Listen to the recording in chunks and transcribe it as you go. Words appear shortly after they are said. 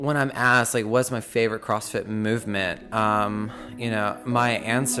when I'm asked, like, what's my favorite CrossFit movement, my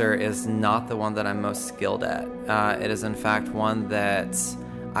answer is not the one that I'm most skilled at. It is, in fact, one that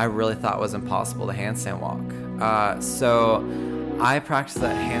I really thought was impossible, the handstand walk. So I practiced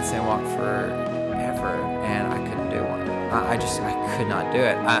that handstand walk forever, and I couldn't do one. I could not do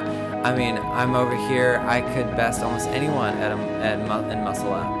it. I'm over here. I could best almost anyone in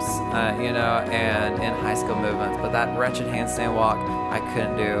muscle ups, and in high skill movements. But that wretched handstand walk, I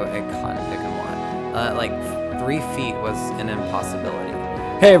couldn't do a cotton picking one. Like 3 feet was an impossibility.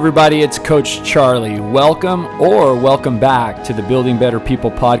 Hey everybody, it's Coach Charlie. Welcome back to the Building Better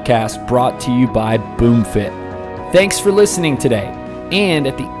People podcast brought to you by BoomFit. Thanks for listening today. And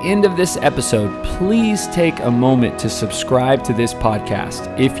at the end of this episode, please take a moment to subscribe to this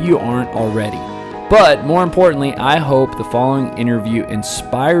podcast if you aren't already. But more importantly, I hope the following interview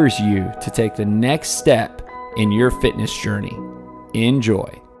inspires you to take the next step in your fitness journey.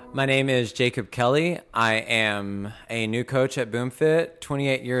 Enjoy. My name is Jacob Kelly. I am a new coach at BoomFit,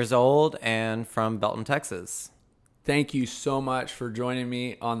 28 years old, and from Belton, Texas. Thank you so much for joining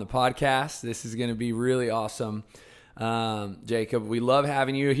me on the podcast. This is going to be really awesome. Jacob, we love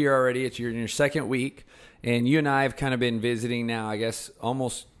having you here already. It's in your second week, and you and I have kind of been visiting now, I guess,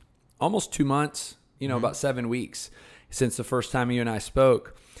 almost 2 months, about 7 weeks since the first time you and I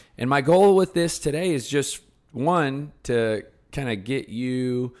spoke. And my goal with this today is just, one, to kind of get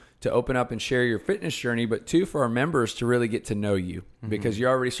you to open up and share your fitness journey, but two, for our members to really get to know you because you're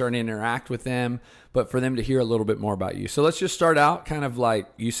already starting to interact with them, but for them to hear a little bit more about you. So let's just start out kind of like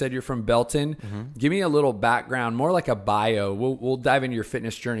you said, you're from Belton. Give me a little background, more like a bio. We'll dive into your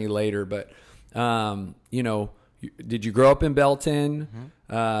fitness journey later, but did you grow up in Belton?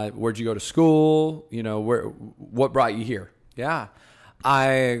 Where'd you go to school? What brought you here? Yeah.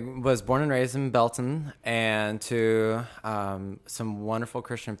 I was born and raised in Belton and to some wonderful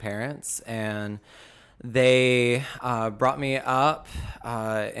Christian parents, and they brought me up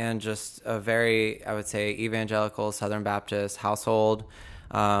in just a very, I would say, evangelical Southern Baptist household,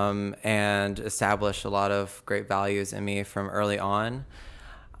 and established a lot of great values in me from early on.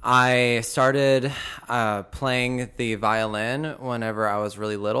 I started playing the violin whenever I was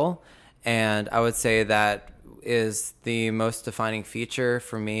really little, and I would say that is the most defining feature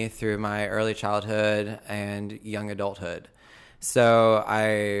for me through my early childhood and young adulthood. So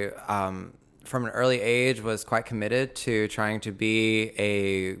I, from an early age, was quite committed to trying to be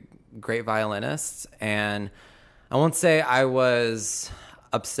a great violinist. And I won't say I was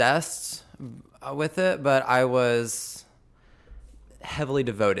obsessed with it, but I was heavily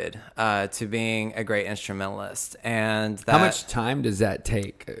devoted to being a great instrumentalist. And that, how much time does that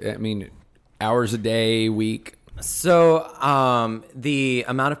take? I mean, hours a day, week? So the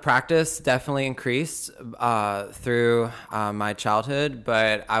amount of practice definitely increased through my childhood,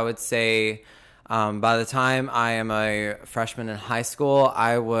 but I would say by the time I am a freshman in high school,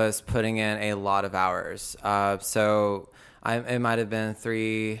 I was putting in a lot of hours. It might have been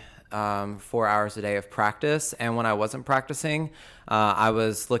 4 hours a day of practice. And when I wasn't practicing, I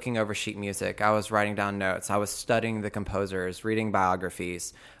was looking over sheet music. I was writing down notes. I was studying the composers, reading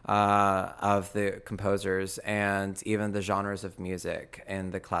biographies of the composers, and even the genres of music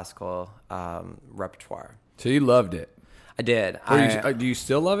in the classical repertoire. So you loved it. I did. Do you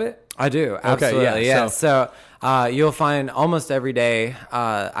still love it? I do. Absolutely. Okay, yeah. So you'll find almost every day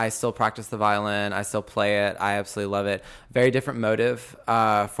I still practice the violin. I still play it. I absolutely love it. Very different motive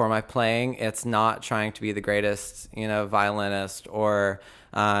for my playing. It's not trying to be the greatest, violinist or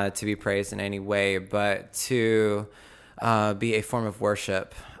to be praised in any way, but to be a form of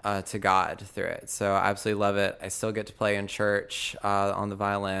worship to God through it. So I absolutely love it. I still get to play in church on the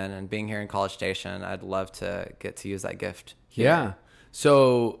violin, and being here in College Station, I'd love to get to use that gift here. Yeah.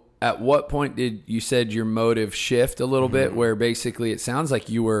 So at what point did you said your motive shift a little bit, where basically it sounds like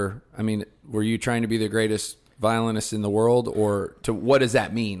were you trying to be the greatest violinist in the world, or to what does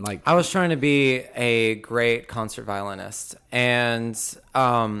that mean? Like, I was trying to be a great concert violinist, and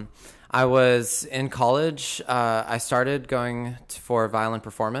I was in college. I started going for violin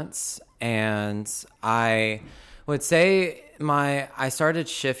performance, and I would say I started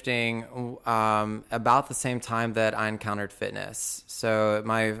shifting about the same time that I encountered fitness. So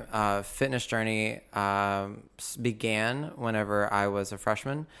my fitness journey began whenever I was a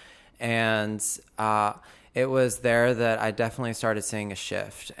freshman, and it was there that I definitely started seeing a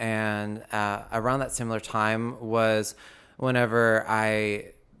shift. And around that similar time was whenever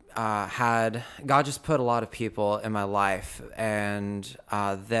I had God just put a lot of people in my life, and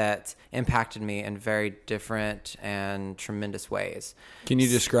that impacted me in very different and tremendous ways. Can you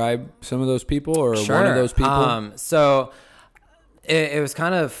describe some of those people, or Sure. one of those people? So It was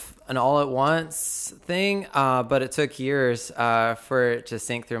kind of an all at once thing, but it took years for it to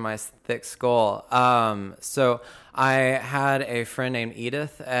sink through my thick skull. So I had a friend named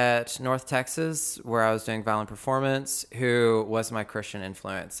Edith at North Texas where I was doing violin performance, who was my Christian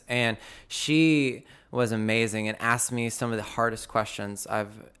influence. And she was amazing and asked me some of the hardest questions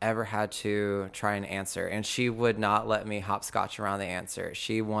I've ever had to try and answer. And she would not let me hopscotch around the answer.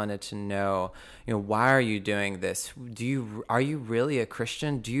 She wanted to know, why are you doing this? Are you really a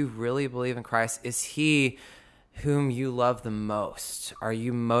Christian? Do you really believe in Christ? Is he whom you love the most? Are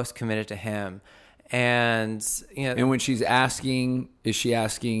you most committed to him? And, And when she's asking, is she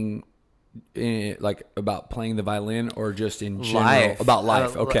asking like about playing the violin or just in general about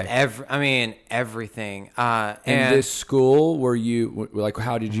life? Okay. Everything. In this school, were you like,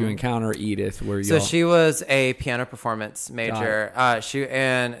 how did you encounter Edith? So she was a piano performance major.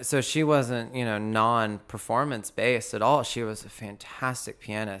 She wasn't, non-performance based at all. She was a fantastic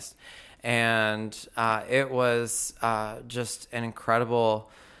pianist. And it was just an incredible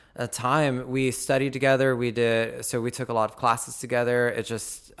time. We studied together. We took a lot of classes together. It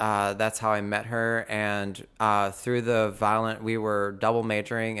just, that's how I met her. And through the violin, we were double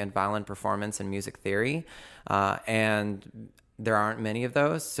majoring in violin performance and music theory. And there aren't many of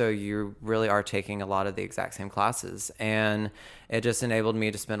those. So you really are taking a lot of the exact same classes. And it just enabled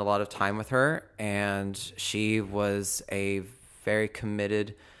me to spend a lot of time with her. And she was a very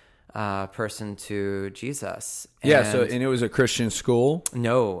committed person to Jesus. And it was a Christian school?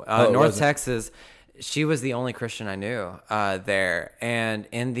 No, North Texas. She was the only Christian I knew there. And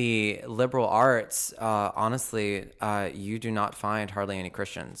in the liberal arts, honestly, you do not find hardly any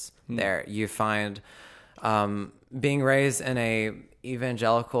Christians there. You find, being raised in a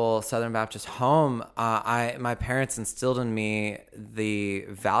evangelical Southern Baptist home, my parents instilled in me the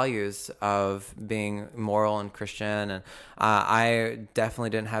values of being moral and Christian, and I definitely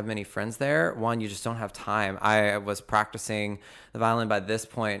didn't have many friends there. One, you just don't have time. I was practicing the violin by this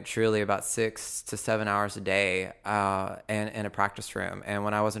point truly about 6 to 7 hours a day and in a practice room. And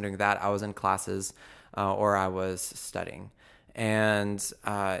when I wasn't doing that, I was in classes or I was studying. And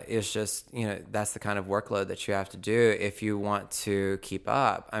it's just, that's the kind of workload that you have to do if you want to keep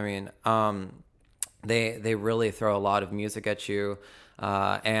up. I mean, they really throw a lot of music at you.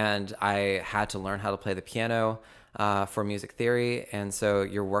 And I had to learn how to play the piano for music theory. And so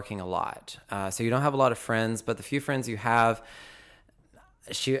you're working a lot. So you don't have a lot of friends, but the few friends you have,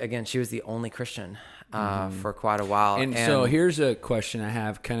 she was the only Christian for quite a while. And so here's a question I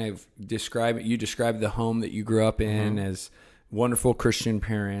have. Kind of you described the home that you grew up in as wonderful Christian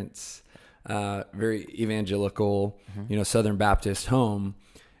parents, very evangelical, Southern Baptist home.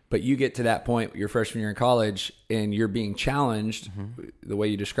 But you get to that point, your freshman year in college, and you're being challenged, the way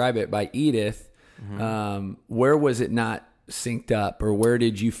you describe it, by Edith. Where was it not synced up, or where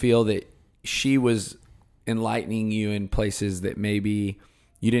did you feel that she was enlightening you in places that maybe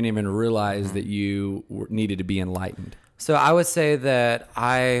you didn't even realize that you needed to be enlightened? So I would say that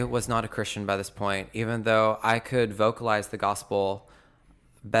I was not a Christian by this point, even though I could vocalize the gospel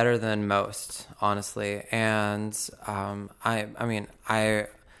better than most, honestly. And I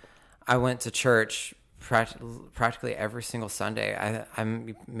went to church practically every single Sunday.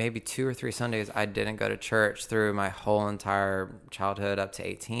 I'm maybe 2 or 3 Sundays I didn't go to church through my whole entire childhood up to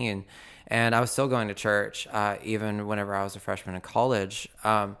 18. And I was still going to church even whenever I was a freshman in college.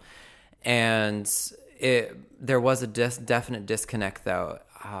 There was a definite disconnect, though.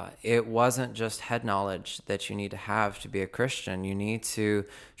 It wasn't just head knowledge that you need to have to be a Christian. You need to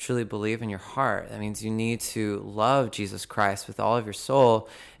truly believe in your heart. That means you need to love Jesus Christ with all of your soul.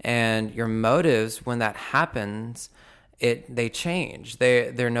 And your motives, when that happens, they change.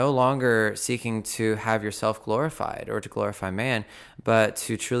 They're no longer seeking to have yourself glorified or to glorify man, but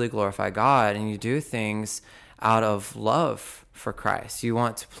to truly glorify God. And you do things out of love for Christ. You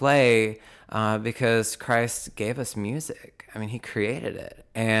want to play because Christ gave us music. I mean, he created it.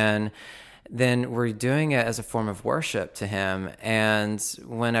 And then we're doing it as a form of worship to him. And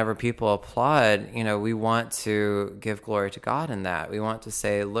whenever people applaud, we want to give glory to God in that. We want to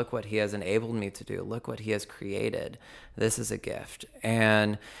say, look what he has enabled me to do. Look what he has created. This is a gift.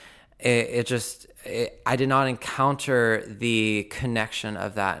 And I did not encounter the connection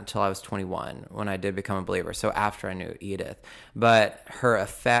of that until I was 21 when I did become a believer. So after I knew Edith, but her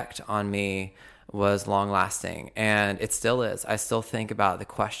effect on me was long lasting, and it still is. I still think about the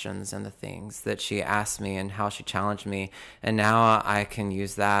questions and the things that she asked me and how she challenged me, and now I can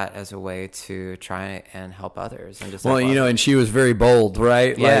use that as a way to try and help others. And just and she was very bold,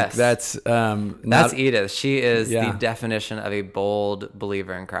 right? Yes. Like that's Edith. She is Yeah. the definition of a bold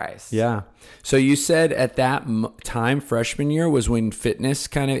believer in Christ. Yeah. So you said at that time, freshman year, was when fitness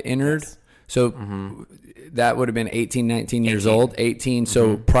kind of entered. Yes. So that would have been 18, 19 years 18. old. 18.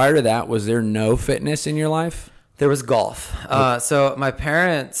 So prior to that, was there no fitness in your life? There was golf. So my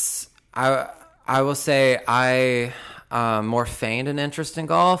parents, I will say, I more feigned an interest in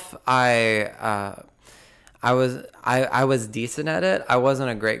golf. I was decent at it. I wasn't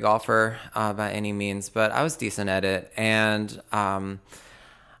a great golfer by any means, but I was decent at it, and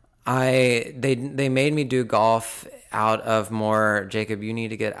they made me do golf out of more, Jacob, you need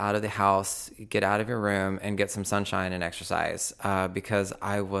to get out of the house, get out of your room, and get some sunshine and exercise, because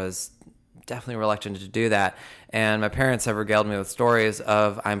I was definitely reluctant to do that. And my parents have regaled me with stories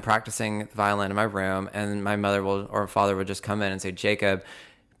of I'm practicing the violin in my room, and my mother or father would just come in and say, Jacob,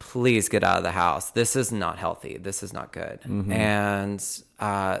 please get out of the house. This is not healthy. This is not good. And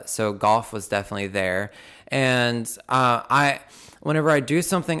so golf was definitely there. And whenever I do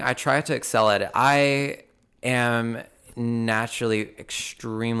something, I try to excel at it. I am naturally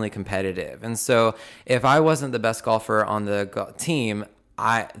extremely competitive, and so if I wasn't the best golfer on the team,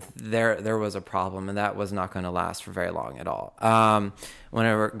 there was a problem, and that was not going to last for very long at all.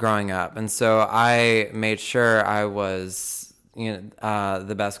 Whenever growing up, and so I made sure I was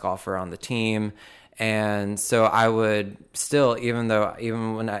the best golfer on the team. And so I would still, even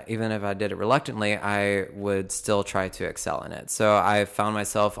if I did it reluctantly, I would still try to excel in it. So I found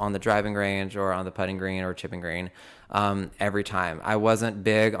myself on the driving range or on the putting green or chipping green every time. I wasn't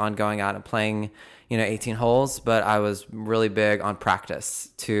big on going out and playing, 18 holes, but I was really big on practice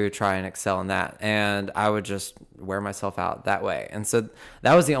to try and excel in that. And I would just wear myself out that way. And so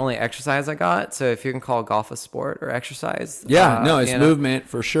that was the only exercise I got. So if you can call golf a sport or exercise. Yeah, no, it's movement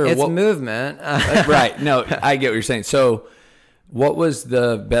for sure. It's movement. Right. No, I get what you're saying. So what was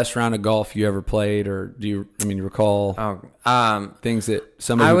the best round of golf you ever played? Or do you recall things that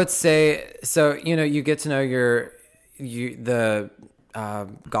somebody... I would say, so, you get to know the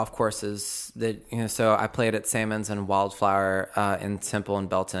golf courses that, so I played at Salmons and Wildflower in Temple and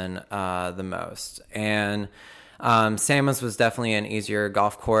Belton the most. And Salmons was definitely an easier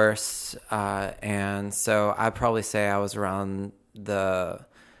golf course. And so I'd probably say I was around by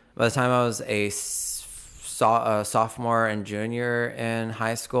the time I was a sophomore and junior in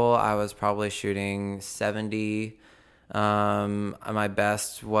high school, I was probably shooting 70. My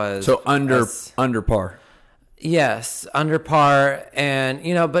best was... So under par. Yes, under par. And,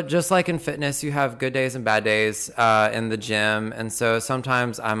 but just like in fitness, you have good days and bad days in the gym. And so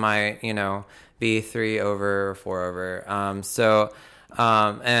sometimes I might, be 3 over or 4 over.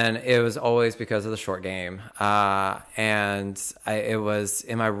 And it was always because of the short game. And it was,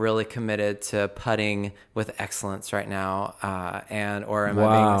 am I really committed to putting with excellence right now? Or am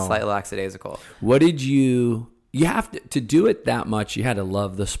I being slightly lackadaisical? What did you have to do it that much? You had to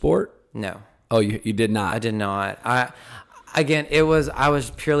love the sport? No. Oh, you did not? I did not. I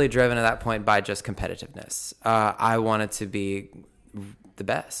was purely driven at that point by just competitiveness. I wanted to be the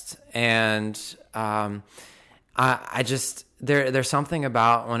best. And I just, there's something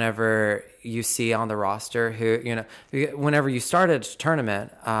about whenever you see on the roster who, whenever you start a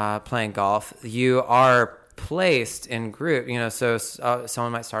tournament playing golf, you are placed in group, so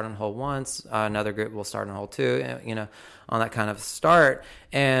someone might start on hole 1, another group will start on hole 2, on that kind of start,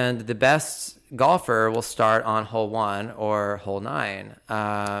 and the best golfer will start on hole 1 or hole 9,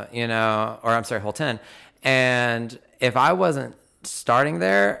 hole 10. And if I wasn't starting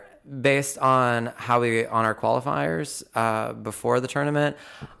there based on on our qualifiers before the tournament,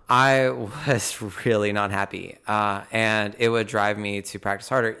 I was really not happy, and it would drive me to practice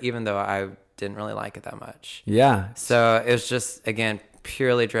harder, even though I didn't really like it that much. Yeah. So it was just, again,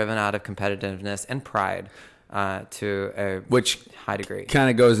 purely driven out of competitiveness and pride to a high degree.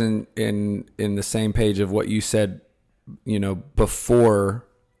 Kind of goes in the same page of what you said, before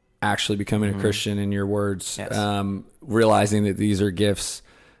actually becoming a Christian, in your words, yes. Realizing that these are gifts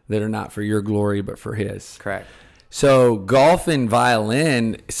that are not for your glory, but for His. Correct. So golf and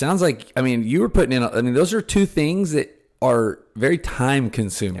violin, it sounds like, you were putting in, those are two things that are very time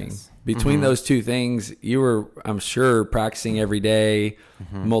consuming. Yes. Between those two things, you were, I'm sure, practicing every day,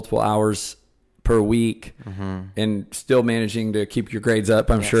 multiple hours per week, and still managing to keep your grades up,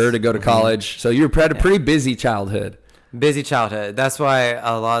 I'm sure, to go to college. So you had a pretty busy childhood. Busy childhood. That's why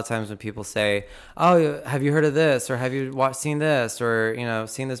a lot of times when people say, "Oh, have you heard of this?" or "Have you seen this?" or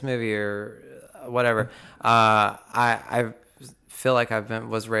seen this movie, or whatever. I feel like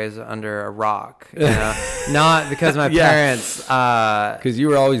was raised under a rock, not because my parents, because you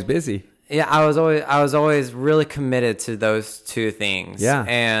were always busy. Yeah, I was always really committed to those two things. Yeah.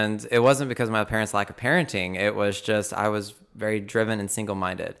 And it wasn't because of my parents' lack of parenting. It was just I was very driven and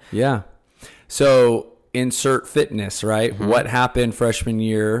single-minded. Yeah. So insert fitness, right? Mm-hmm. What happened freshman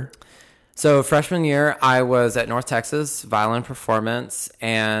year? So freshman year, I was at North Texas Violin Performance,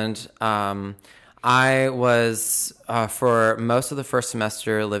 and I was, for most of the first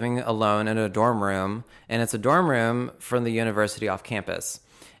semester, living alone in a dorm room. And it's a dorm room from the university off campus.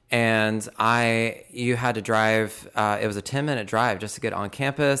 And you had to drive, it was a 10-minute drive just to get on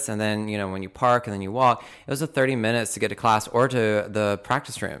campus. And then, when you park and then you walk, it was 30 minutes to get to class or to the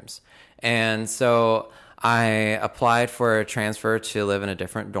practice rooms. And so I applied for a transfer to live in a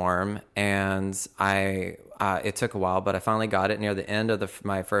different dorm. And it took a while, but I finally got it near the end of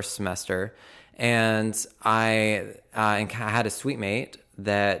my first semester. And I had a sweet mate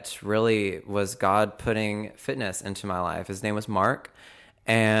that really was God putting fitness into my life. His name was Mark.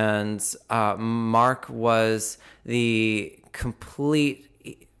 And Mark was the complete,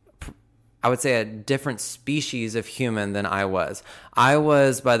 I would say, a different species of human than I was. I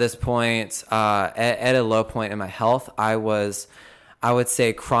was, by this point, at a low point in my health. I would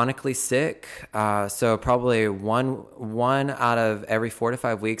say chronically sick. So probably one out of every 4 to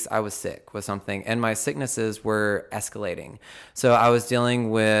 5 weeks, I was sick with something. And my sicknesses were escalating. So I was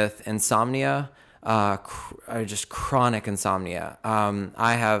dealing with insomnia, just chronic insomnia.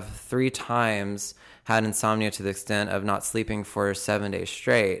 I have 3 times had insomnia to the extent of not sleeping for 7 days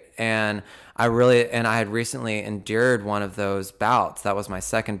straight. And I had recently endured one of those bouts. That was my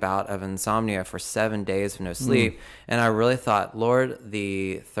second bout of insomnia for 7 days of no sleep. And I really thought, Lord,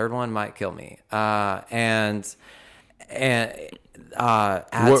 the third one might kill me. Add to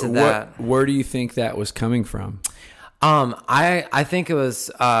that. Where do you think that was coming from? I think it was,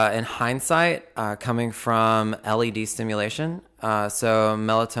 in hindsight, coming from LED stimulation. So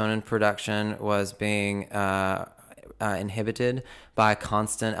melatonin production was being inhibited by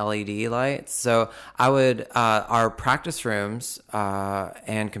constant LED lights. So our practice rooms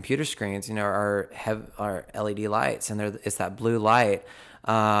and computer screens, are LED lights, and it's that blue light.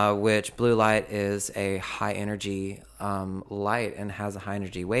 Which blue light is a high energy light and has a high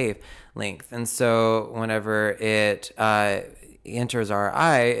energy wave length. And so whenever it enters our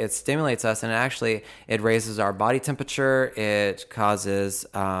eye, it stimulates us, and it raises our body temperature. It causes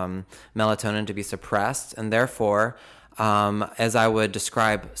melatonin to be suppressed, and therefore, as I would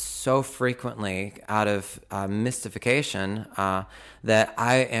describe so frequently out of mystification, that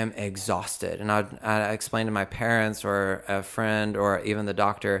I am exhausted. And I explain to my parents or a friend or even the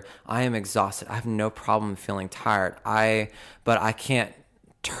doctor, I am exhausted. I have no problem feeling tired. But I can't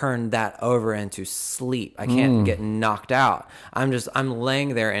turn that over into sleep. I can't get knocked out. I'm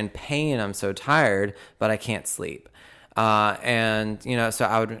laying there in pain. I'm so tired, but I can't sleep. So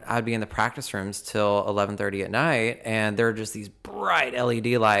I'd be in the practice rooms till 11:30 at night, and there are just these bright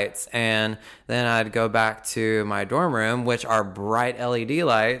LED lights. And then I'd go back to my dorm room, which are bright LED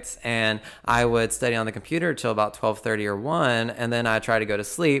lights, and I would study on the computer till about 12:30 or 1, and then I'd try to go to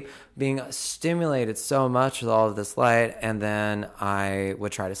sleep, being stimulated so much with all of this light, and then I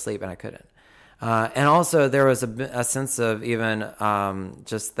would try to sleep, and I couldn't. And also there was a sense of even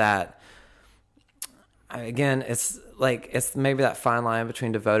just that. Again, it's maybe that fine line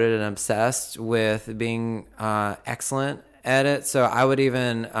between devoted and obsessed with being excellent at it. So I would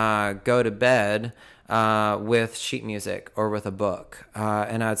even go to bed with sheet music or with a book,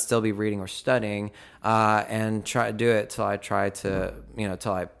 and I'd still be reading or studying, and try to do it till I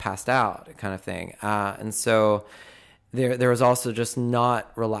till I passed out, kind of thing. And so there was also just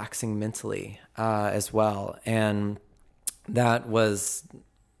not relaxing mentally as well, and that was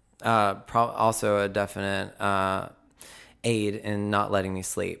also a definite aid in not letting me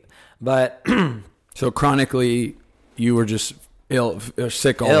sleep. But so chronically, you were just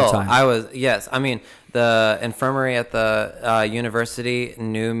sick all the time. I was, yes. I mean, the infirmary at the university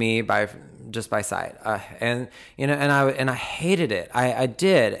knew me by sight, and I hated it. I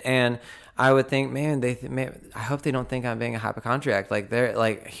did, and I would think, man, I hope they don't think I'm being a hypochondriac.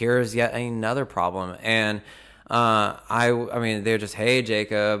 Here's yet another problem. And I mean, they're just, hey,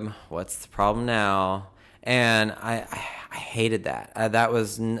 Jacob, what's the problem now? And I hated that. It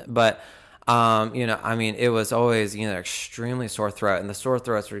was always, extremely sore throat, and the sore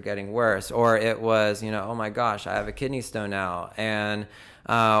throats were getting worse. Or it was, oh my gosh, I have a kidney stone now. And,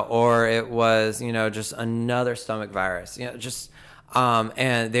 or it was, just another stomach virus,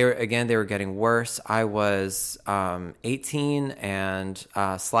 And they were getting worse. I was 18 and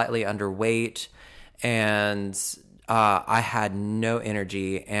slightly underweight, and I had no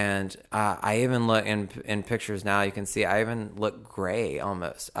energy. And I even look in pictures now. You can see I even look gray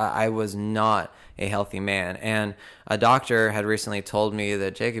almost. I was not a healthy man. And a doctor had recently told me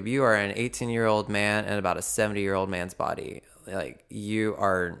that, Jacob, you are an 18-year-old man in about a 70-year-old man's body. Like, you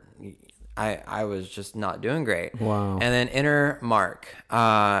are. I was just not doing great. Wow. And then enter Mark.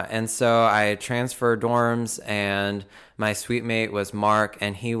 And so I transferred dorms, and my suite mate was Mark,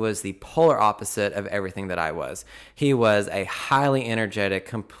 and he was the polar opposite of everything that I was. He was a highly energetic,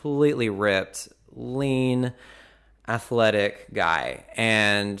 completely ripped, lean, athletic guy.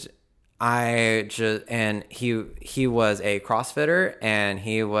 And he was a CrossFitter, and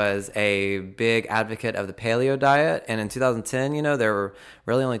he was a big advocate of the paleo diet. And in 2010, there were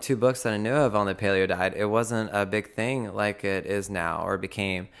really only 2 books that I knew of on the paleo diet. It wasn't a big thing like it is now or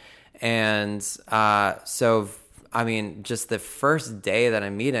became. And so, I mean, just the first day that I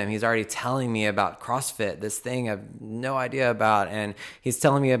meet him, he's already telling me about CrossFit, this thing I have no idea about. And he's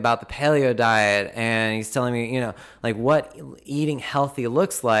telling me about the paleo diet, and he's telling me, like what eating healthy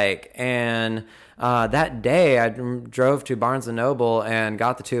looks like. And that day I drove to Barnes & Noble and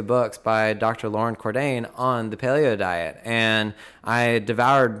got the 2 books by Dr. Lauren Cordain on the paleo diet. And I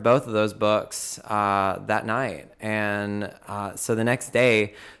devoured both of those books that night. And so the next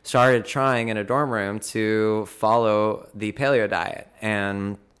day started trying in a dorm room to follow the paleo diet.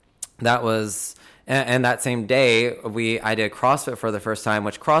 And that was... And that same day, I did CrossFit for the first time,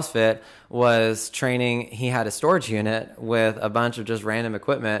 which CrossFit was training. He had a storage unit with a bunch of just random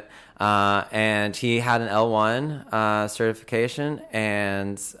equipment, and he had an L1 certification,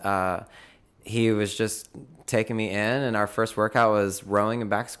 and he was just taking me in, and our first workout was rowing and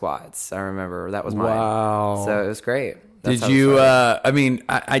back squats. I remember that was mine. Wow. So it was great. Did you,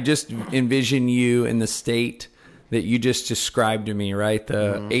 I just envision you in the state that you just described to me, right?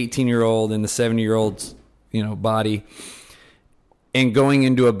 The 18-year-old and the 70-year-old's, body, and going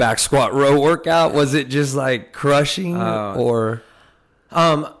into a back squat row workout. Was it just like crushing or?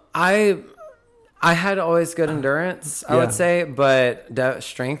 I had always good endurance, I would say, but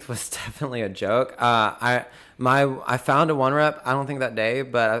strength was definitely a joke. I found a 1 rep, I don't think that day,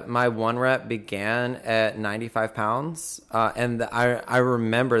 but my 1 rep began at 95 pounds. And I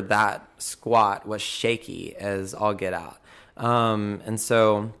remember that squat was shaky as all get out. And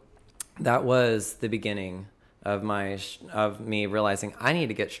so that was the beginning of me realizing I need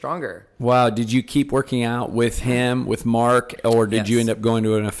to get stronger. Wow. Did you keep working out with him, with Mark, or did you end up going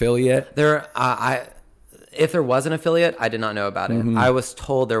to an affiliate? If there was an affiliate, I did not know about it. I was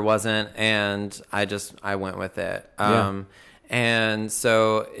told there wasn't, and I went with it. And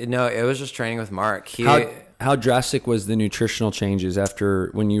so, no, it was just training with Mark. How drastic was the nutritional changes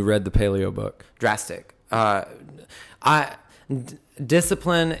when you read the paleo book? Drastic.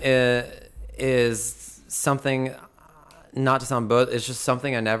 Discipline is something, not to sound both, it's just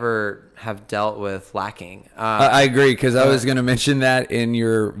something I never have dealt with lacking. I agree, because I was going to mention that in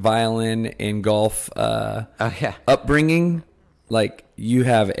your violin and golf upbringing, like you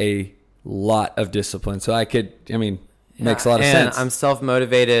have a lot of discipline. So makes a lot of sense. I'm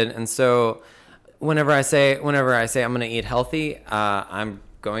self-motivated, and so whenever I say I'm going to eat healthy, I'm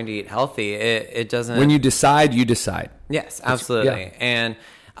going to eat healthy. It doesn't. When you decide, you decide. Yes, absolutely. Yeah. And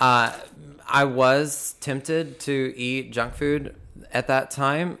I was tempted to eat junk food at that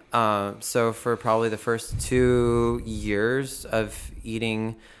time. So for probably the first 2 years of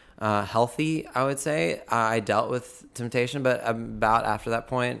eating healthy, I would say I dealt with temptation, but about after that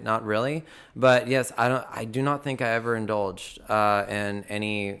point, not really. But yes, I do not think I ever indulged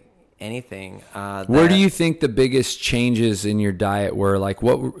in anything. Where do you think the biggest changes in your diet were? Like,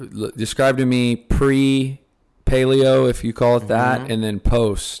 describe to me pre-paleo, if you call it that, and then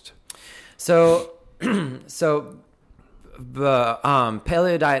post. So the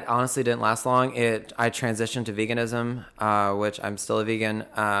paleo diet honestly didn't last long. I transitioned to veganism, which I'm still a vegan,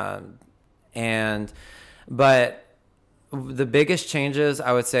 but the biggest changes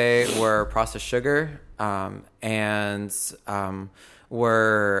I would say were processed sugar, and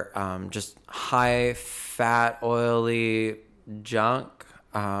were just high fat, oily junk,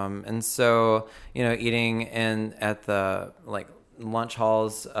 and so eating at the lunch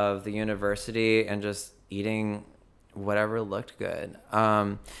halls of the university and just eating whatever looked good.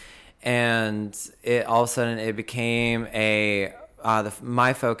 And it all of a sudden it became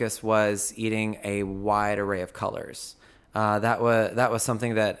my focus was eating a wide array of colors. that was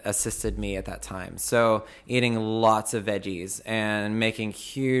something that assisted me at that time. So eating lots of veggies and making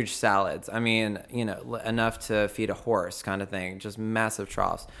huge salads. I mean, enough to feed a horse kind of thing. Just massive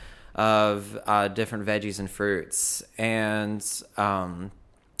troughs of different veggies and fruits, and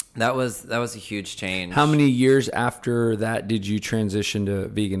that was a huge change. How many years after that did you transition to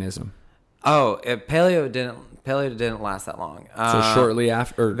veganism? Oh, paleo didn't last that long. So shortly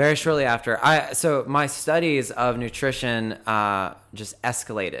after? Very shortly after. So my studies of nutrition just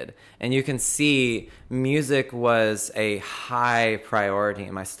escalated. And you can see music was a high priority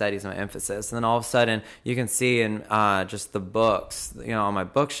in my studies and my emphasis. And then all of a sudden, you can see in just the books, on my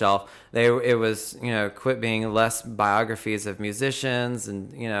bookshelf, it was, quit being less biographies of musicians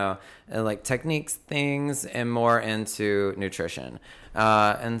and, and like techniques things, and more into nutrition.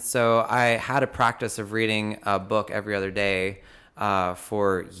 And so I had a practice of reading a book every other day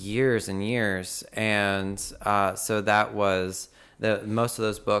for years and years. And so that was most of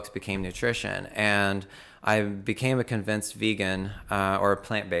those books became nutrition. And I became a convinced vegan, or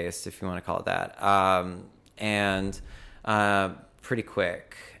plant-based, if you want to call it that, and pretty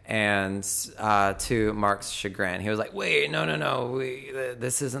quick. And to Mark's chagrin, he was like, "Wait, no,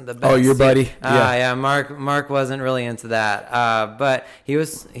 this isn't the best." Oh, your buddy? Yeah. Mark wasn't really into that, but he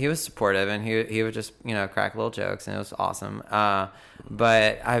was supportive, and he would just crack little jokes, and it was awesome.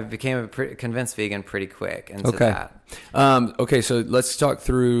 But I became a convinced vegan pretty quick into that. Okay, so let's talk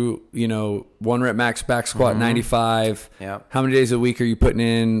through 1 rep max back squat 95. Yep. How many days a week are you putting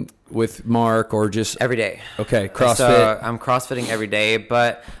in with Mark, or just every day? Okay, CrossFit. So I'm CrossFitting every day,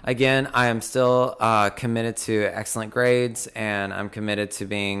 but again, I am still committed to excellent grades, and I'm committed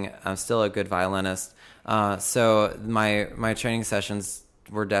to I'm still a good violinist. So my training sessions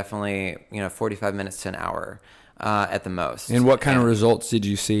were definitely 45 minutes to an hour at the most. And what kind of results did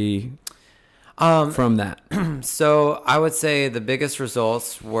you see from that? So I would say the biggest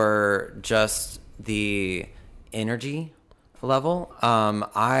results were just the energy level.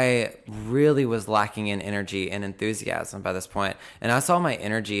 I really was lacking in energy and enthusiasm by this point, and I saw my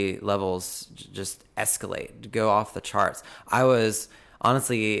energy levels just escalate, go off the charts. I was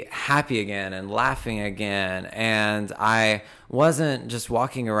honestly happy again and laughing again, and I wasn't just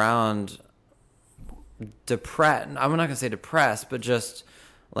walking around depressed. I'm not gonna say depressed, but just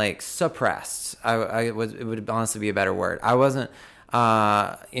like suppressed. It would honestly be a better word. I wasn't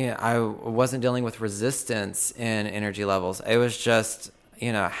dealing with resistance in energy levels. It was just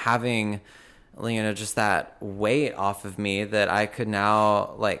having just that weight off of me that I could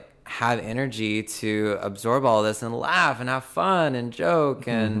now have energy to absorb all this and laugh and have fun and joke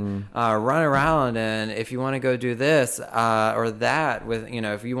and run around. And if you want to go do this or that with,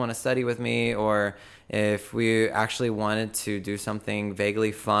 if you want to study with me, or if we actually wanted to do something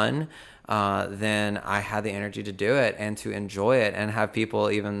vaguely fun, then I had the energy to do it and to enjoy it and have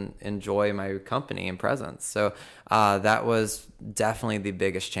people even enjoy my company and presence. So that was definitely the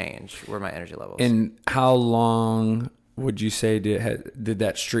biggest change, were my energy levels. And how long would you say did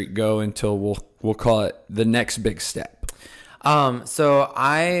that streak go until we'll call it the next big step? So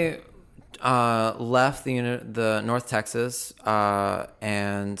I left the North Texas,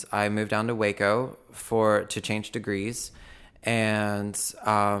 and I moved down to Waco to change degrees. And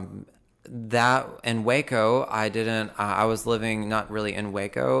that in Waco, I was living not really in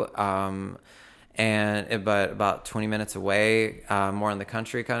Waco, but about 20 minutes away, more in the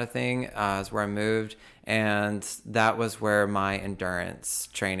country kind of thing, is where I moved. And that was where my endurance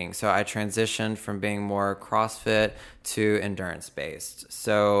training. So I transitioned from being more CrossFit to endurance based.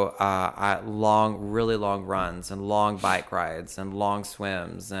 So really long runs and long bike rides and long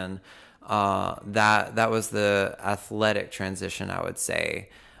swims, and that was the athletic transition, I would say.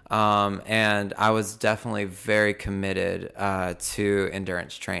 And I was definitely very committed to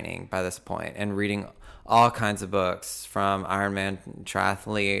endurance training by this point, and reading all kinds of books, from Ironman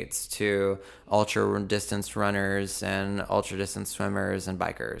triathletes to ultra distance runners and ultra distance swimmers and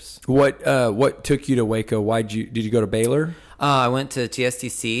bikers. What took you to Waco? Did you go to Baylor? I went to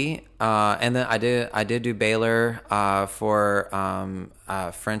TSTC, and then I did do Baylor for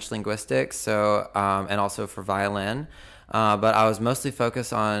French linguistics, so and also for violin. But I was mostly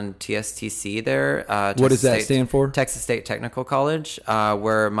focused on TSTC there. What does that stand for? Texas State Technical College,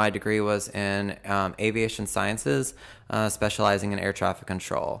 where my degree was in aviation sciences, specializing in air traffic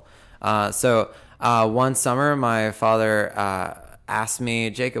control. So one summer, my father asked me,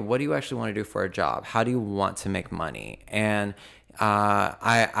 "Jacob, what do you actually want to do for a job? How do you want to make money?" And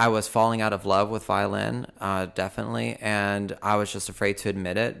I was falling out of love with violin, definitely, and I was just afraid to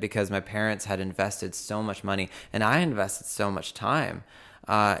admit it because my parents had invested so much money, and I invested so much time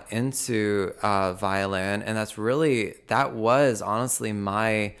into violin, and that was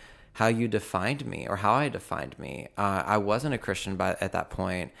honestly how you defined me, or how I defined me. I wasn't a Christian at that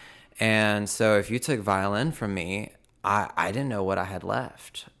point, and so if you took violin from me, I didn't know what I had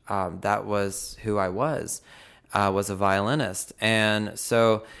left. That was who I was a violinist. And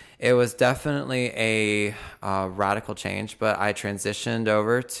so it was definitely a radical change, but I transitioned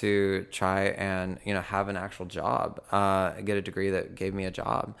over to try and, have an actual job, get a degree that gave me a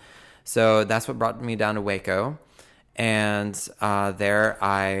job. So that's what brought me down to Waco. And there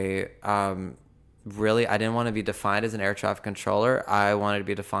I didn't want to be defined as an air traffic controller. I wanted to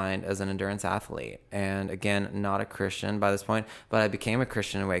be defined as an endurance athlete. And again, not a Christian by this point, but I became a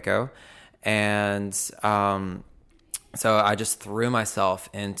Christian in Waco. And so I just threw myself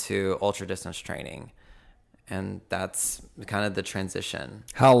into ultra distance training, and that's kind of the transition.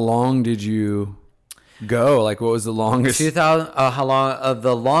 How long did you go? Like, what was the longest? 2000. How long?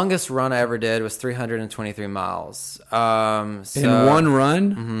 The longest run I ever did was 323 miles. In one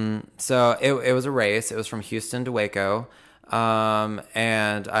run? Mm-hmm. So it was a race. It was from Houston to Waco.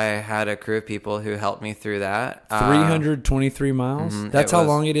 And I had a crew of people who helped me through that. 323 miles? Mm-hmm. That's how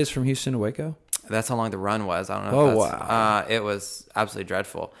long it is from Houston to Waco? That's how long the run was. I don't know. Oh, wow. It was absolutely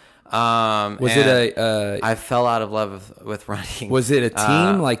dreadful. Was it I fell out of love with running. Was it a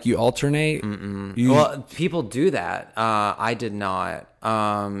team? Like you alternate? Well, people do that. I did not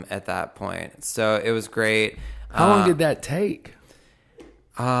at that point. So it was great. How long did that take?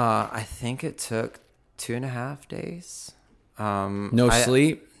 I think it took 2.5 days. No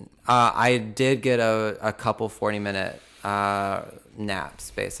sleep? I did get a couple 40-minute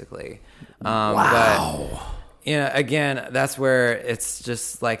naps, basically. Wow. But, again, that's where it's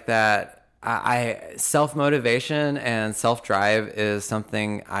just like that. Self-motivation and self-drive is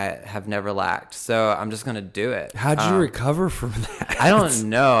something I have never lacked. So I'm just going to do it. How'd you recover from that? I don't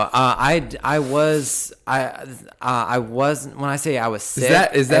know. I was, when I say I was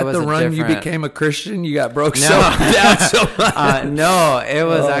sick. Is that the run you became a Christian? You got broke down so much? No, it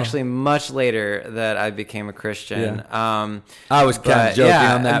was actually much later that I became a Christian. Yeah. I was kind of joking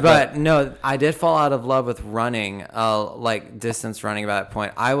on that. But no, I did fall out of love with running, like distance running by that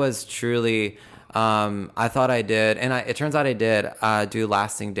point. I was truly, I thought I did, and it turns out I did do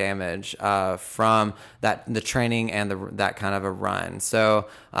lasting damage from the training and that kind of a run. So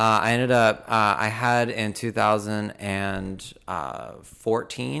I ended up, I had in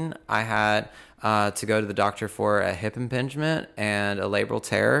 2014, I had to go to the doctor for a hip impingement and a labral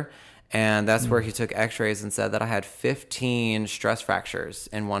tear. And that's where he took x-rays and said that I had 15 stress fractures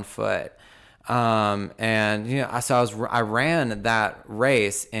in one foot. And so I ran that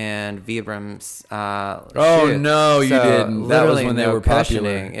race in Vibram's shoes. No, you didn't. That was when they were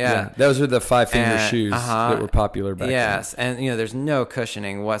popular. Yeah. Those were the 5-finger shoes that were popular back then. Yes, and there's no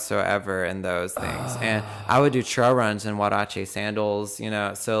cushioning whatsoever in those things. And I would do trail runs in Huarache sandals,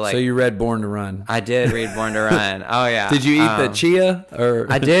 so you read Born to Run. I did read Born to Run. Oh yeah. Did you eat the chia or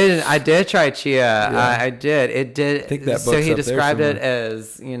I did try chia. Yeah. I did. It did. I think that so he described it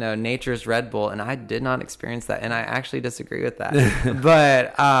as, nature's Red Bull, and I did not experience that, and I actually disagree with that.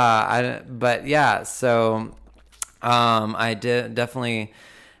 So I did definitely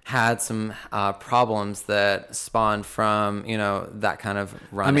had some problems that spawned from that kind of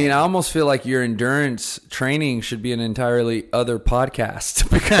running. I mean, I almost feel like your endurance training should be an entirely other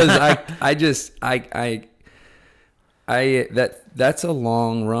podcast because that's a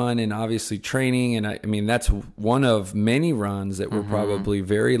long run, and obviously training, and I mean that's one of many runs that were probably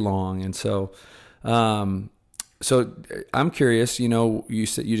very long, and so I'm curious. You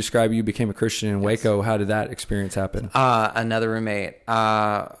said you described you became a Christian in Waco. How did that experience happen? Another roommate,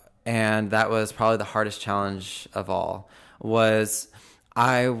 and that was probably the hardest challenge of all.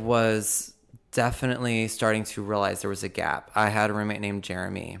 I was definitely starting to realize there was a gap. I had a roommate named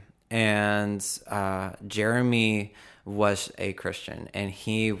Jeremy, and Jeremy was a Christian, and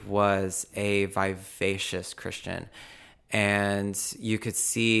he was a vivacious Christian. And you could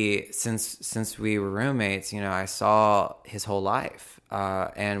see, since we were roommates, I saw his whole life,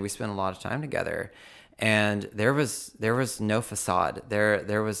 and we spent a lot of time together. And there was no facade.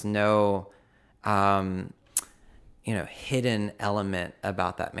 There was no, hidden element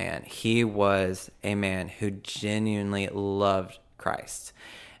about that man. He was a man who genuinely loved Christ,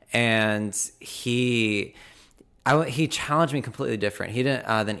 and he he challenged me completely different. He didn't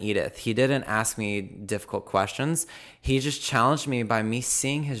than Edith. He didn't ask me difficult questions. He just challenged me by me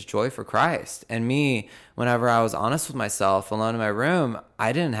seeing his joy for Christ. And me, whenever I was honest with myself alone in my room,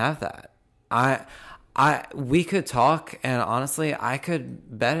 I didn't have that. We could talk, and honestly, I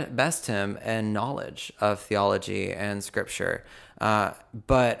could best him in knowledge of theology and scripture,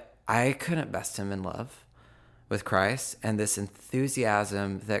 but I couldn't best him in love with Christ and this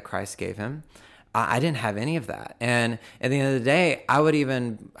enthusiasm that Christ gave him. I didn't have any of that. And at the end of the day, I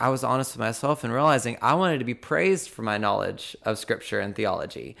was honest with myself and realizing I wanted to be praised for my knowledge of scripture and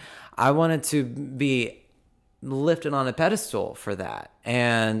theology. I wanted to be lifted on a pedestal for that.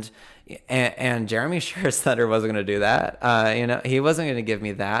 And Jeremy Scherstetter wasn't going to do that. He wasn't going to give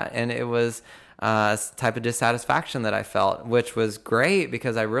me that. And it was a type of dissatisfaction that I felt, which was great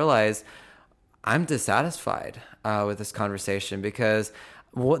because I realized I'm dissatisfied with this conversation because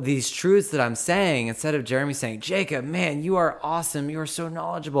these truths that I'm saying, instead of Jeremy saying, Jacob, man, you are awesome. You are so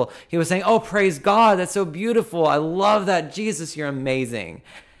knowledgeable. He was saying, oh, praise God. That's so beautiful. I love that. Jesus, you're amazing.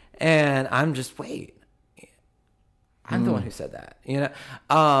 And I'm just, wait, I'm the one who said that,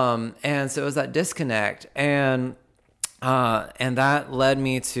 and so it was that disconnect. And that led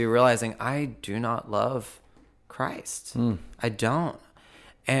me to realizing I do not love Christ. I don't.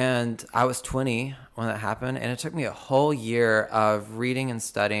 And I was 20 when that happened, and it took me a whole year of reading and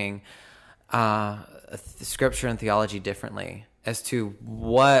studying scripture and theology differently as to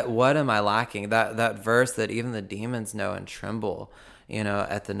what am I lacking. That verse that even the demons know and tremble,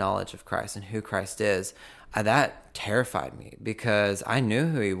 at the knowledge of Christ and who Christ is. That terrified me because I knew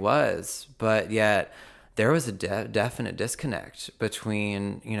who he was, but yet there was a definite disconnect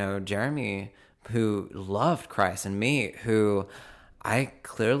between, Jeremy, who loved Christ, and me, who I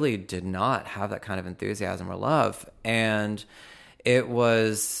clearly did not have that kind of enthusiasm or love. And it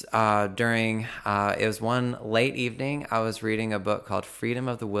was it was one late evening, I was reading a book called Freedom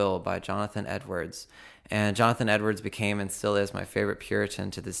of the Will by Jonathan Edwards. And Jonathan Edwards became and still is my favorite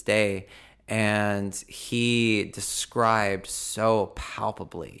Puritan to this day. And he described so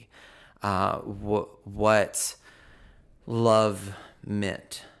palpably what love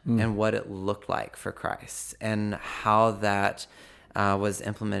meant and what it looked like for Christ and how that was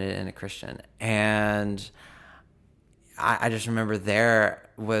implemented in a Christian. And I just remember there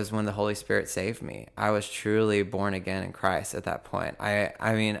was when the Holy Spirit saved me. I was truly born again in Christ at that point.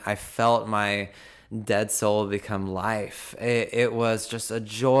 I felt my dead soul become life. It was just a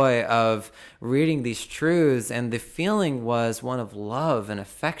joy of reading these truths, and the feeling was one of love and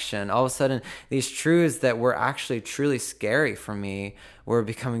affection. All of a sudden, these truths that were actually truly scary for me were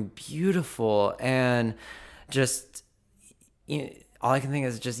becoming beautiful, and just all I can think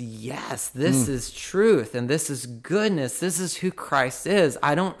is just, yes, this is truth, and this is goodness. This is who Christ is.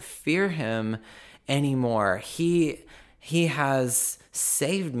 I don't fear him anymore. He has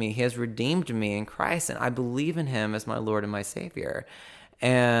saved me. He has redeemed me in Christ, and I believe in him as my Lord and my Savior.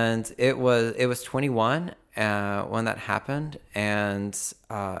 And it was 21 when that happened, and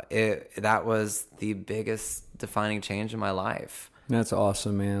that was the biggest defining change in my life. That's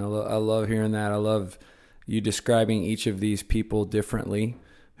awesome, man. I love hearing that. I love you describing each of these people differently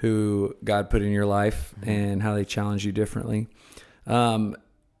who God put in your life and how they challenge you differently.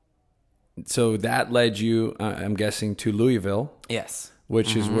 So that led you, I'm guessing, to Louisville. Yes.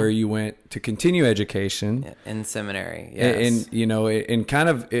 Which is where you went to continue education. In seminary, yes. And kind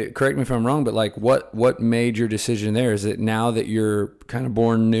of, correct me if I'm wrong, but like what made your decision there? Is it now that you're kind of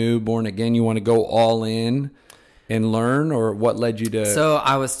born again, you want to go all in and learn, or what led you to? So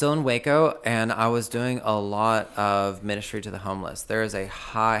I was still in Waco, and I was doing a lot of ministry to the homeless. There is a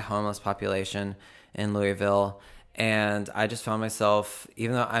high homeless population in Louisville. And I just found myself,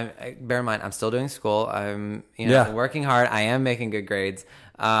 even though bear in mind, I'm still doing school. I'm, working hard. I am making good grades.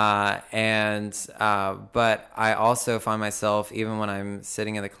 But I also find myself, even when I'm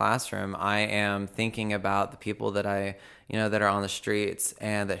sitting in the classroom, I am thinking about the people that that are on the streets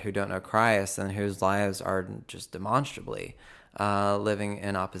and who don't know Christ and whose lives are just demonstrably living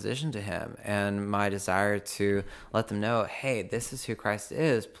in opposition to him, and my desire to let them know, hey, this is who Christ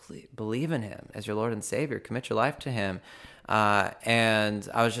is. Please believe in him as your Lord and Savior. Commit your life to him. And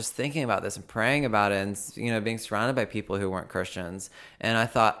I was just thinking about this and praying about it, and being surrounded by people who weren't Christians. And I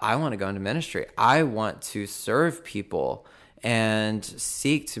thought, I want to go into ministry. I want to serve people and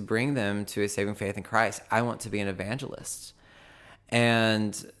seek to bring them to a saving faith in Christ. I want to be an evangelist.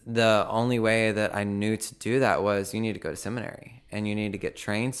 And the only way that I knew to do that was you need to go to seminary and you need to get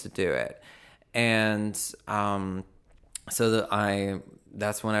trained to do it. And so that I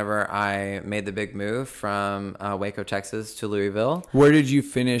that's whenever I made the big move from Waco, Texas to Louisville. Where did you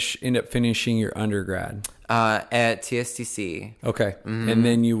end up finishing your undergrad? At TSTC. Okay. And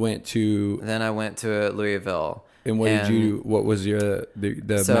then you went to... Then I went to Louisville. And what was your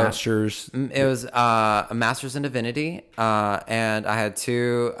the master's? It was a master's in divinity, and I had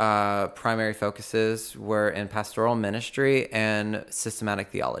two primary focuses were in pastoral ministry and systematic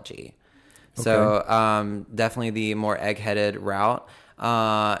theology. Okay. So definitely the more egg-headed route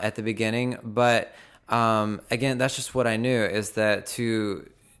at the beginning, but again, that's just what I knew, is that to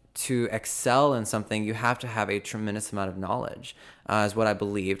excel in something, you have to have a tremendous amount of knowledge, is what I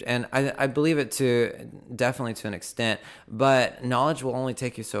believed. And I believe it definitely to an extent, but knowledge will only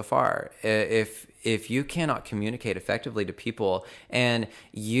take you so far. If you cannot communicate effectively to people and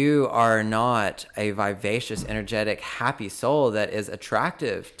you are not a vivacious, energetic, happy soul that is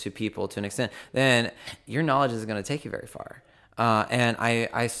attractive to people to an extent, then your knowledge isn't going to take you very far. And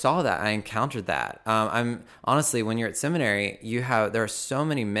I saw that, I encountered that. I'm honestly, when you're at seminary, there are so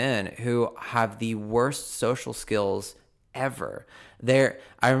many men who have the worst social skills ever.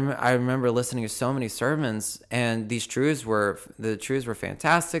 I remember listening to so many sermons, and the truths were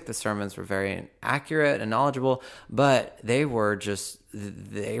fantastic. The sermons were very accurate and knowledgeable, but they were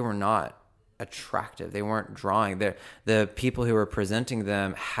not attractive. They weren't drawing. The people who were presenting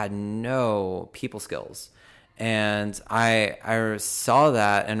them had no people skills. And I saw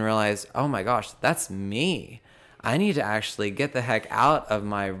that and realized, oh my gosh, that's me. I need to actually get the heck out of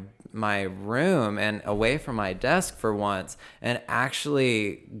my room and away from my desk for once and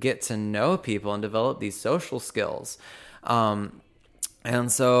actually get to know people and develop these social skills.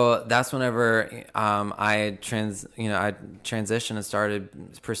 And so that's whenever I transitioned and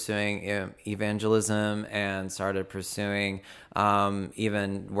started pursuing evangelism and started pursuing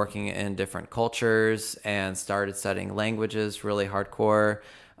even working in different cultures and started studying languages really hardcore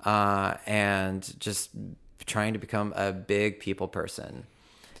and just trying to become a big people person.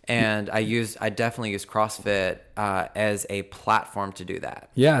 And I definitely use CrossFit as a platform to do that.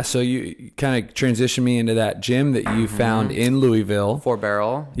 Yeah, so you kind of transitioned me into that gym that you found in Louisville. 4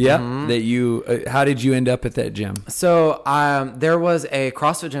 Barrel. Yeah, that you. How did you end up at that gym? So there was a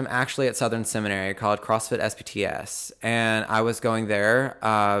CrossFit gym actually at Southern Seminary called CrossFit SPTS, and I was going there,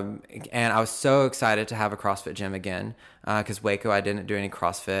 and I was so excited to have a CrossFit gym again. Because Waco, I didn't do any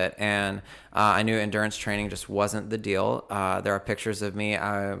CrossFit, and I knew endurance training just wasn't the deal. There are pictures of me.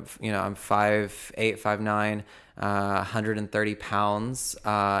 I'm 5'8", 5'9", 130 pounds,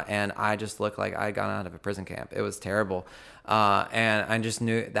 and I just looked like I had gone out of a prison camp. It was terrible, and I just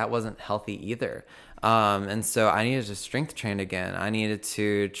knew that wasn't healthy either. And so I needed to strength train again. I needed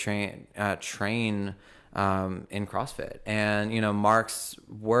to train in CrossFit, and Mark's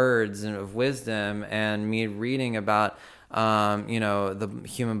words of wisdom and me reading about the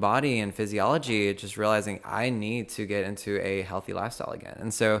human body and physiology, just realizing I need to get into a healthy lifestyle again.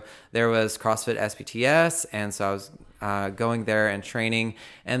 And so there was CrossFit SPTS, and so I was going there and training,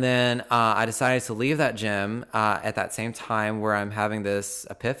 and then I decided to leave that gym at that same time where I'm having this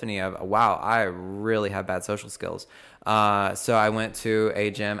epiphany of, wow, I really have bad social skills. So I went to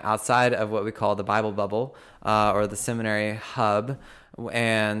a gym outside of what we call the Bible bubble or the seminary hub.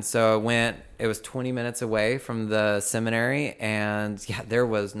 And so it was 20 minutes away from the seminary, and yeah, there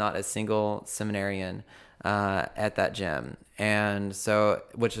was not a single seminarian at that gym. And so,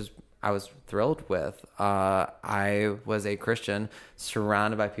 I was thrilled with. I was a Christian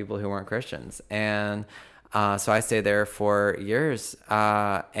surrounded by people who weren't Christians. And so I stayed there for years,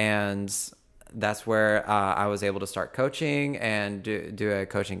 and that's where I was able to start coaching and do a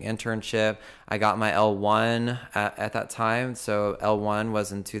coaching internship. I got my L1 at that time. So L1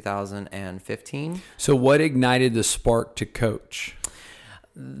 was in 2015. So what ignited the spark to coach?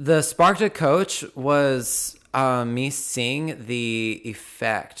 The spark to coach was me seeing the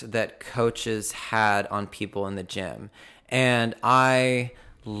effect that coaches had on people in the gym. And I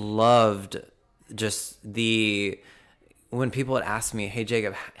loved just when people would ask me, hey,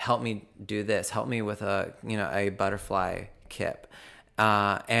 Jacob, help me do this, help me with a butterfly kip.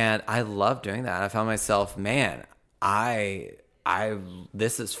 And I love doing that. I found myself, man,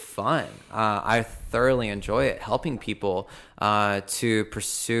 this is fun. I thoroughly enjoy it, helping people to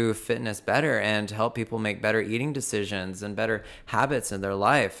pursue fitness better and to help people make better eating decisions and better habits in their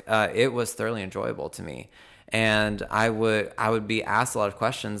life. It was thoroughly enjoyable to me. And I would be asked a lot of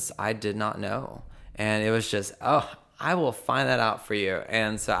questions I did not know. And it was just, I will find that out for you.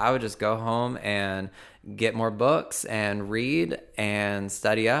 And so I would just go home and get more books and read and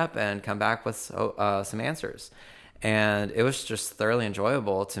study up and come back with some answers. and it was just thoroughly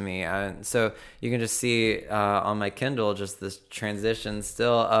enjoyable to me. And so you can just see on my Kindle just this transition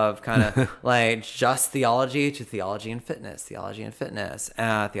still of kind of like just theology to theology and fitness, theology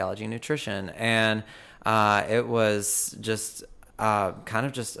and nutrition, and it was just kind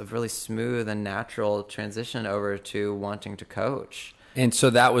of just a really smooth and natural transition over to wanting to coach. And so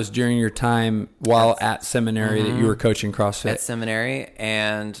that was during your time while at seminary that you were coaching CrossFit? At seminary,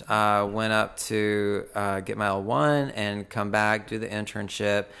 and went up to get my L1 and come back, do the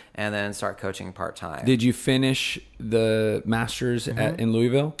internship, and then start coaching part-time. Did you finish the master's in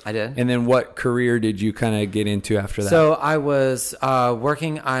Louisville? I did. And then what career did you kind of get into after that? So I was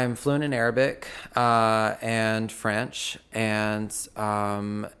working. I'm fluent in Arabic and French, and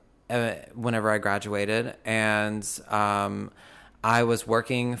whenever I graduated, and I was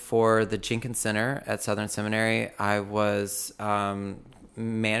working for the Jenkins Center at Southern Seminary. I was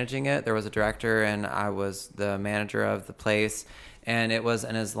managing it. There was a director, and I was the manager of the place. And it was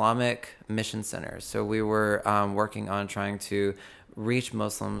an Islamic mission center. So we were working on trying to reach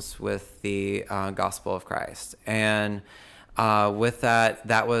Muslims with the gospel of Christ. And with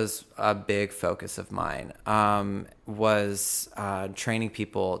that was a big focus of mine, was training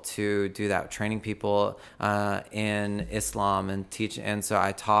people to do that, training people in Islam and teach. And so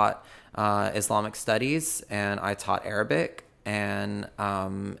I taught Islamic studies, and I taught Arabic, and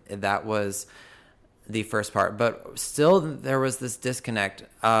that was the first part. But still there was this disconnect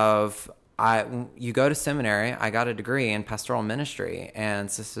of you go to seminary. I got a degree in pastoral ministry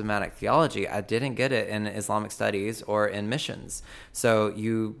and systematic theology. I didn't get it in Islamic studies or in missions. So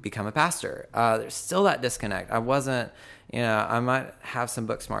you become a pastor. There's still that disconnect. I wasn't, I might have some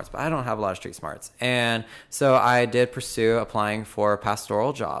book smarts, but I don't have a lot of street smarts. And so I did pursue applying for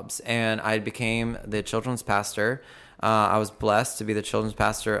pastoral jobs, and I became the children's pastor. I was blessed to be the children's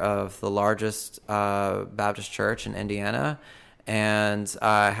pastor of the largest Baptist church in Indiana. And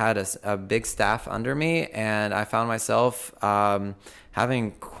I had a big staff under me, and I found myself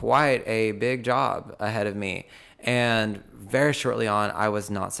having quite a big job ahead of me. And very shortly on, I was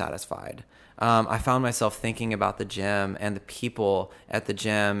not satisfied. I found myself thinking about the gym and the people at the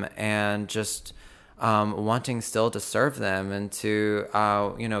gym, and just wanting still to serve them and to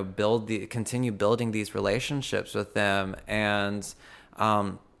continue building these relationships with them. And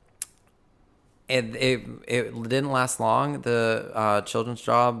It didn't last long, the children's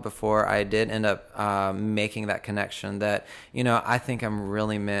job, before I did end up making that connection that, I think I'm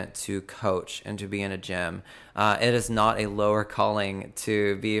really meant to coach and to be in a gym. It is not a lower calling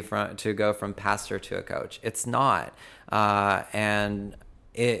to go from pastor to a coach. It's not. And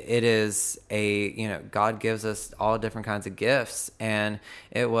it is God gives us all different kinds of gifts. And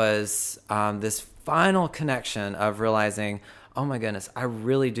it was this final connection of realizing, oh my goodness, I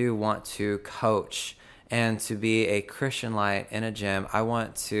really do want to coach and to be a Christian light in a gym. I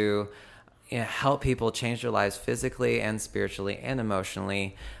want to help people change their lives physically and spiritually and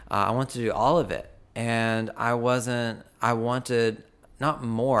emotionally. I want to do all of it. And I wanted not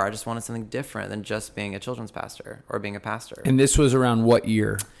more. I just wanted something different than just being a children's pastor or being a pastor. And this was around what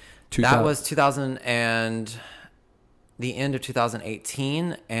year? That was the end of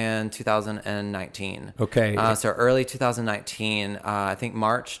 2018 and 2019. Okay. So early 2019, I think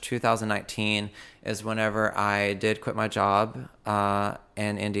March 2019 is whenever I did quit my job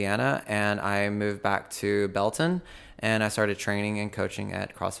in Indiana, and I moved back to Belton, and I started training and coaching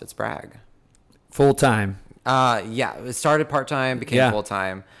at CrossFit Sprague. Full time. Yeah, it started part-time, became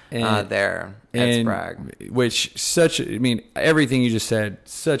full-time there at Sprague. Which everything you just said,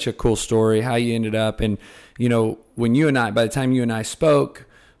 such a cool story, how you ended up. And, by the time you and I spoke,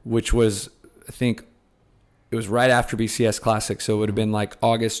 which was, I think it was right after BCS Classic, so it would have been like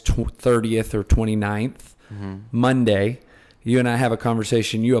August 30th or 29th, Monday, you and I have a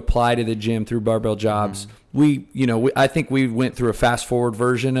conversation. You apply to the gym through Barbell Jobs. I think we went through a fast forward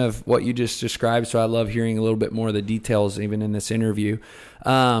version of what you just described. So I love hearing a little bit more of the details, even in this interview.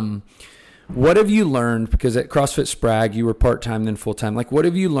 What have you learned? Because at CrossFit Sprague, you were part-time, then full-time. Like, what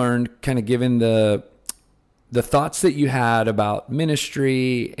have you learned kind of given the thoughts that you had about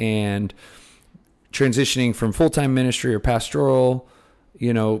ministry and transitioning from full-time ministry or pastoral,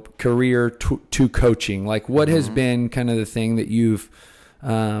 career to coaching? Like, what has been kind of the thing that you've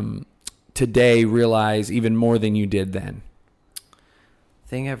today realize even more than you did then?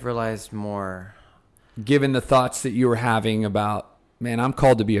 Thing I've realized more, given the thoughts that you were having about, man, I'm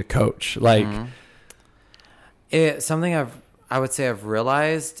called to be a coach. Like, something I would say I've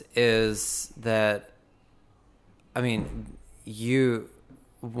realized is that, you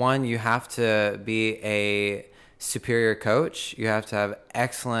have to be a superior coach. You have to have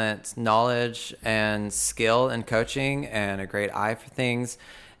excellent knowledge and skill in coaching and a great eye for things.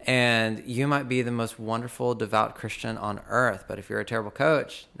 And you might be the most wonderful, devout Christian on earth, but if you're a terrible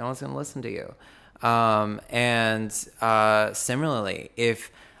coach, no one's going to listen to you. Similarly,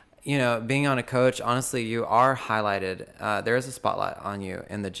 if being on a coach, honestly, you are highlighted. There is a spotlight on you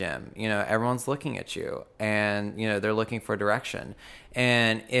in the gym. Everyone's looking at you, and they're looking for direction.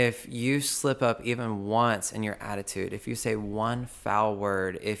 And if you slip up even once in your attitude, if you say one foul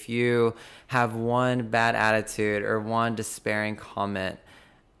word, if you have one bad attitude or one despairing comment,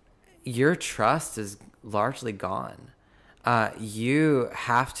 your trust is largely gone. You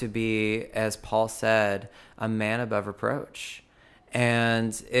have to be, as Paul said, a man above reproach.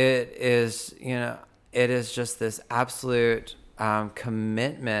 And it is just this absolute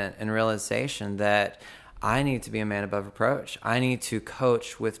commitment and realization that I need to be a man above reproach. I need to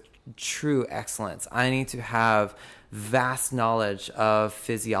coach with true excellence. I need to have vast knowledge of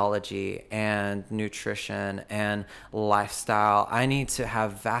physiology and nutrition and lifestyle. I need to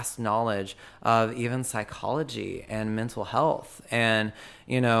have vast knowledge of even psychology and mental health. And,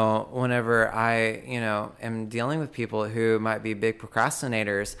 whenever I, am dealing with people who might be big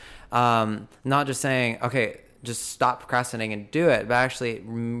procrastinators, not just saying, okay, just stop procrastinating and do it, but actually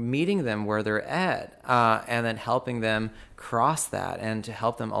meeting them where they're at, and then helping them cross that and to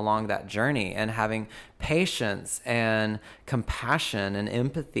help them along that journey, and having patience and compassion and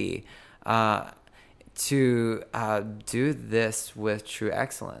empathy to do this with true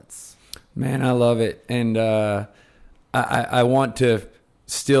excellence. Man, I love it. And I want to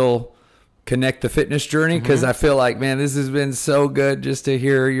still connect the fitness journey, because I feel like, man, this has been so good just to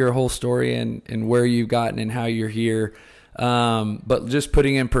hear your whole story and where you've gotten and how you're here. But just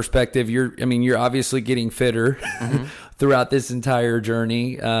putting in perspective, you're obviously getting fitter throughout this entire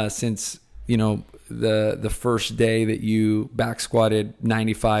journey, since, the first day that you back squatted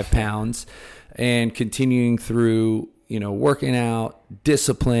 95 pounds, and continuing through, working out,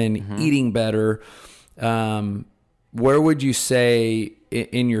 discipline, eating better. Where would you say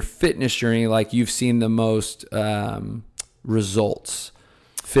in your fitness journey, like, you've seen the most results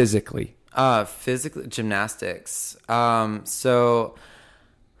physically? Physically, gymnastics. When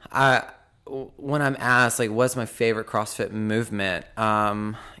I'm asked, like, what's my favorite CrossFit movement,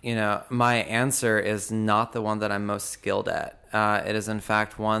 my answer is not the one that I'm most skilled at. It is, in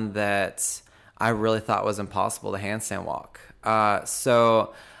fact, one that I really thought was impossible, the handstand walk.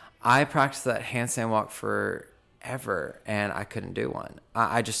 So I practiced that handstand walk forever, and I couldn't do one.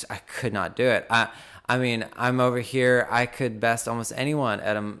 I could not do it. I'm over here. I could best almost anyone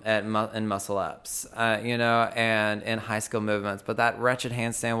in muscle ups, and in high skill movements. But that wretched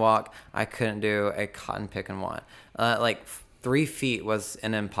handstand walk, I couldn't do a cotton picking one. 3 feet was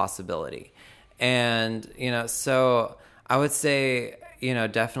an impossibility. And, so I would say,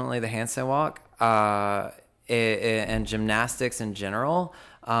 definitely the handstand walk, and gymnastics in general.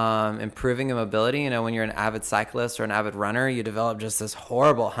 Improving the mobility. When you're an avid cyclist or an avid runner, you develop just this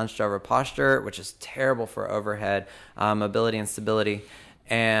horrible hunched over posture, which is terrible for overhead mobility and stability.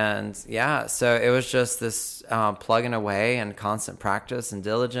 And so it was just this plugging away and constant practice and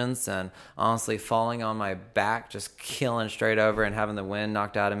diligence, and honestly falling on my back, just killing straight over and having the wind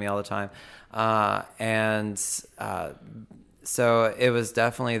knocked out of me all the time. So it was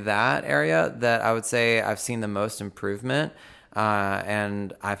definitely that area that I would say I've seen the most improvement.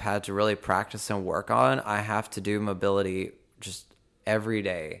 And I've had to really practice and work on. I have to do mobility just every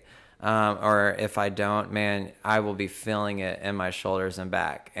day. Or if I don't, man, I will be feeling it in my shoulders and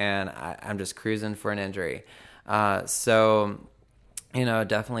back, and I'm just cruising for an injury. So,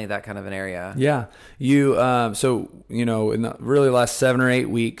 definitely that kind of an area. Yeah. You, in the really last 7 or 8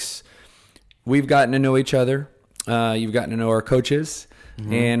 weeks, we've gotten to know each other. You've gotten to know our coaches.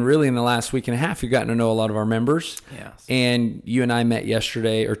 And really in the last week and a half, you've gotten to know a lot of our members. Yes. And you and I met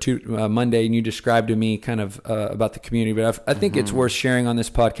yesterday or Monday, and you described to me kind of about the community. But I think it's worth sharing on this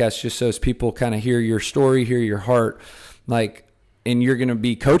podcast, just so as people kind of hear your story, hear your heart. And you're going to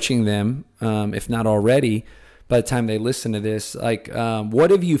be coaching them, if not already, by the time they listen to this. What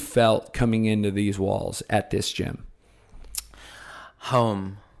have you felt coming into these walls at this gym?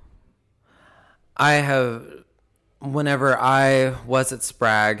 Home. Whenever I was at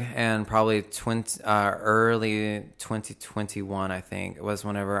Sprague, and probably early 2021, I think, was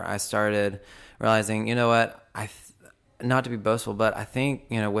whenever I started realizing, not to be boastful, but I think,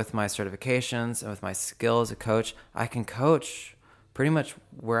 with my certifications and with my skill as a coach, I can coach pretty much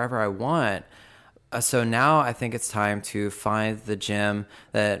wherever I want. So now I think it's time to find the gym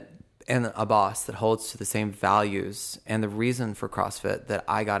that and a boss that holds to the same values and the reason for CrossFit that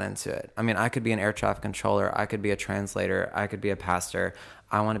I got into it. I mean, I could be an air traffic controller, I could be a translator, I could be a pastor.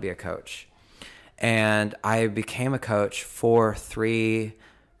 I want to be a coach. And I became a coach for 3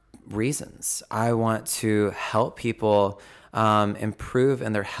 reasons. I want to help people improve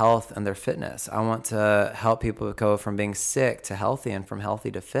in their health and their fitness. I want to help people go from being sick to healthy and from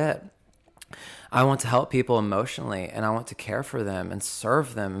healthy to fit. I want to help people emotionally, and I want to care for them and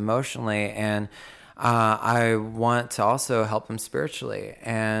serve them emotionally. And I want to also help them spiritually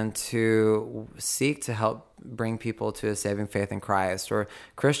and to seek to help bring people to a saving faith in Christ, or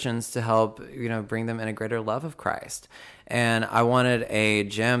Christians to help, bring them in a greater love of Christ. And I wanted a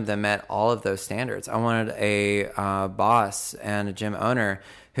gym that met all of those standards. I wanted a boss and a gym owner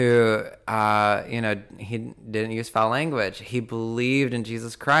who, he didn't use foul language. He believed in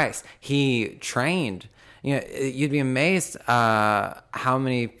Jesus Christ. He trained. You'd be amazed how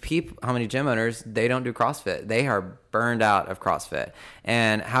many gym owners, they don't do CrossFit. They are burned out of CrossFit.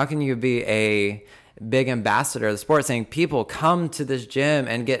 And how can you be a big ambassador of the sport saying, people, come to this gym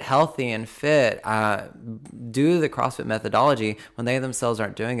and get healthy and fit, do the CrossFit methodology, when they themselves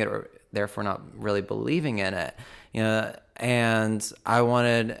aren't doing it, or therefore not really believing in it? And I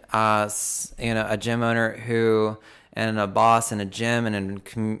wanted a gym owner who, and a boss and a gym and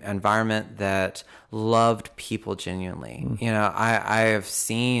an environment that loved people genuinely. I have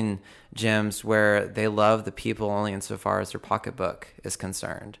seen gyms where they love the people only insofar as their pocketbook is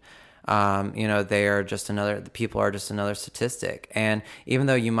concerned. The people are just another statistic. And even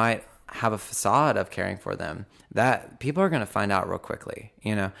though you might have a facade of caring for them, that people are going to find out real quickly,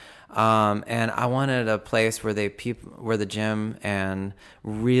 and I wanted a place where where the gym and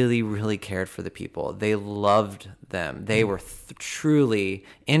really, really cared for the people. They loved them. They were truly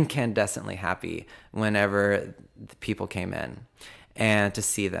incandescently happy whenever the people came in, and to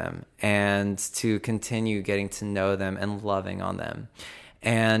see them and to continue getting to know them and loving on them.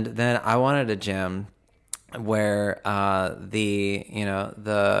 And then I wanted a gym where the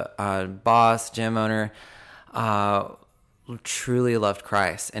boss, gym owner, truly loved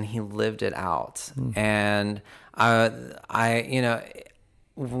Christ, and he lived it out. And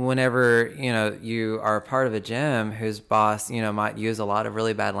whenever you are a part of a gym whose boss might use a lot of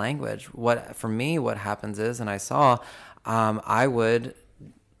really bad language, what happens is, and I saw, I would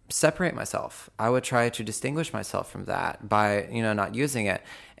separate myself. I would try to distinguish myself from that by not using it.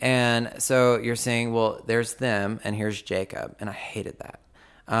 And so you're saying, well, there's them and here's Jacob, and I hated that.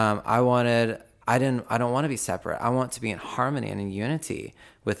 I don't want to be separate. I want to be in harmony and in unity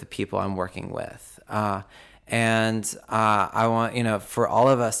with the people I'm working with. And I want, for all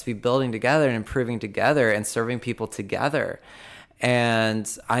of us to be building together and improving together and serving people together. And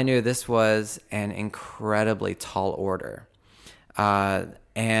I knew this was an incredibly tall order.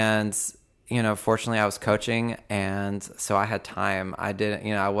 And fortunately I was coaching, and so I had time.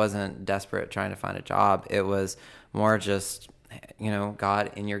 I wasn't desperate trying to find a job. It was more just,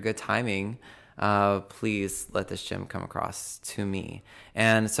 God, in your good timing, please let this gym come across to me.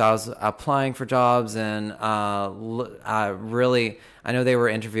 And so I was applying for jobs, and I know they were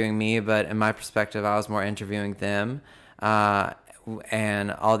interviewing me, but in my perspective, I was more interviewing them,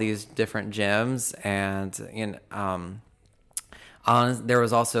 and all these different gyms. And there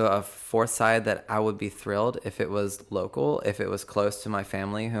was also a fourth side that I would be thrilled if it was local, if it was close to my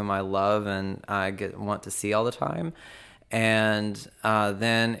family, whom I love and I want to see all the time. And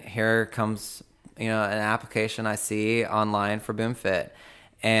then here comes an application I see online for BoomFit,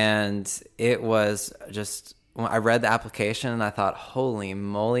 and it was just, when I read the application and I thought, holy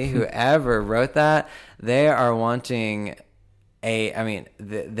moly, whoever wrote that, they are wanting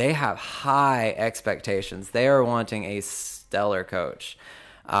they have high expectations. They are wanting a stellar coach.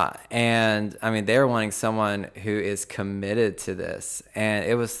 And they're wanting someone who is committed to this, and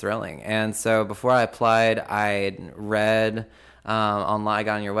it was thrilling. And so before I applied, I read online. I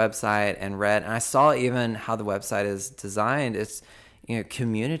got on your website and read, and I saw even how the website is designed. It's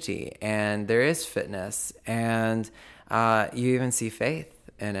community, and there is fitness, and you even see faith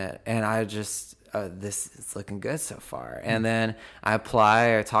in it. And I just this is looking good so far. And then I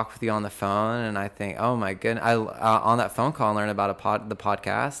apply, I talk with you on the phone, and I think, oh my goodness, on that phone call, I learned about the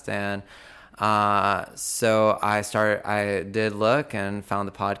podcast. And so I did look and found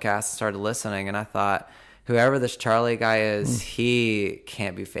the podcast, started listening, and I thought, whoever this Charlie guy is, he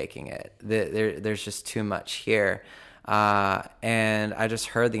can't be faking it. There's just too much here. And I just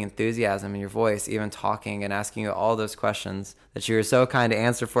heard the enthusiasm in your voice, even talking and asking you all those questions that you were so kind to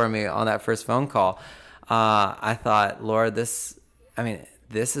answer for me on that first phone call. I thought, Lord, this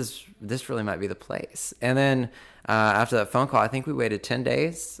this really might be the place. And then after that phone call, I think we waited 10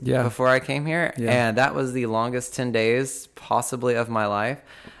 days before I came here. Yeah. And that was the longest 10 days possibly of my life.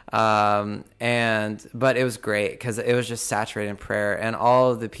 But it was great because it was just saturated in prayer, and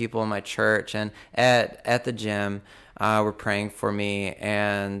all of the people in my church and at the gym were praying for me,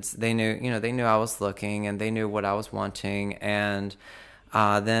 and they knew I was looking, and they knew what I was wanting. And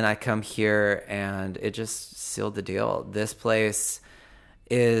then I come here, and it just sealed the deal. This place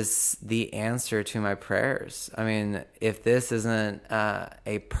is the answer to my prayers. I mean, if this isn't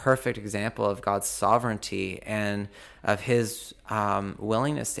a perfect example of God's sovereignty and of his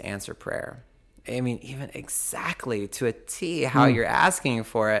willingness to answer prayer, I mean, even exactly to a T how you're asking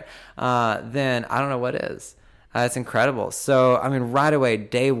for it, then I don't know what is. It's incredible. So, I mean, right away,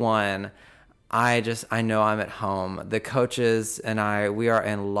 day one, I know I'm at home. The coaches and we are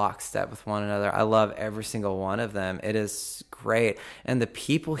in lockstep with one another. I love every single one of them. It is great. And the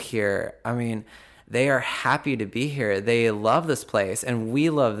people here, I mean, they are happy to be here. They love this place, and we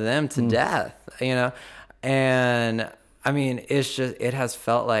love them to death, And I mean, it has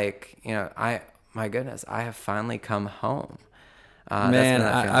felt like, my goodness, I have finally come home. Man,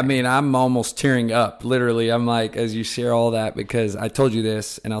 I mean, I'm almost tearing up. Literally, I'm like, as you share all that, because I told you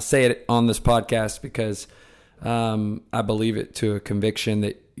this, and I'll say it on this podcast because I believe it to a conviction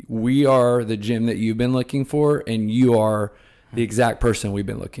that we are the gym that you've been looking for, and you are the exact person we've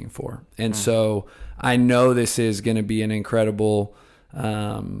been looking for. And so I know this is going to be an incredible,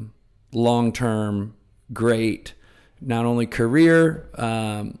 long-term, great, not only career,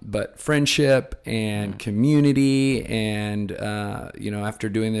 but friendship and community. And, after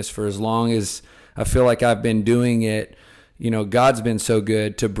doing this for as long as I feel like I've been doing it, God's been so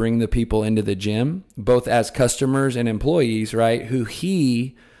good to bring the people into the gym, both as customers and employees, right? Who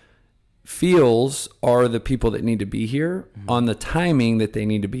he feels are the people that need to be here on the timing that they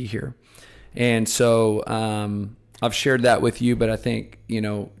need to be here. And so, I've shared that with you, but I think,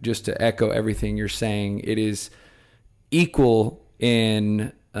 just to echo everything you're saying, it is equal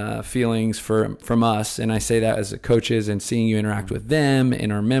in feelings from us, and I say that as the coaches and seeing you interact with them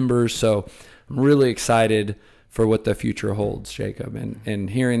and our members. So I'm really excited for what the future holds, Jacob, and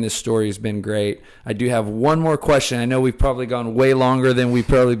hearing this story has been great. I do have one more question. I know we've probably gone way longer than we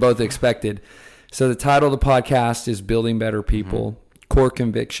probably both expected. So the title of the podcast is Building Better People, Core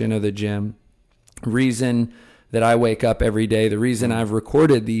Conviction of the Gym. Reason that I wake up every day, the reason I've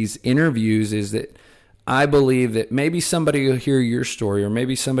recorded these interviews is that I believe that maybe somebody will hear your story, or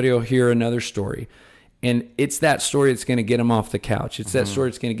maybe somebody will hear another story, and it's that story that's going to get them off the couch. It's that story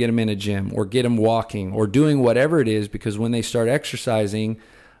that's going to get them in a gym or get them walking or doing whatever it is, because when they start exercising,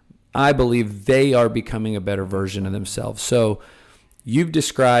 I believe they are becoming a better version of themselves. So you've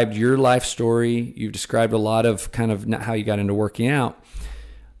described your life story. You've described a lot of kind of how you got into working out.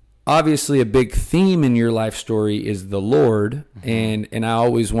 Obviously, a big theme in your life story is the Lord, and I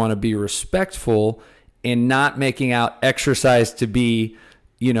always want to be respectful in not making out exercise to be,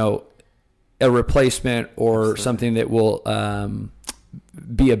 a replacement or something that will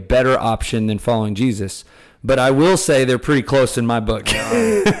be a better option than following Jesus. But I will say they're pretty close in my book.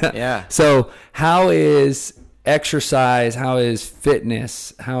 Yeah. So how is exercise, how is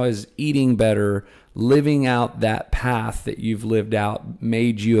fitness, how is eating better, living out that path that you've lived out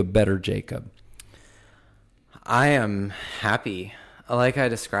made you a better Jacob? I am happy. Like I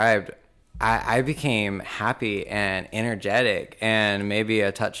described, I became happy and energetic and maybe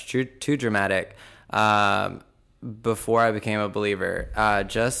a touch too dramatic before I became a believer,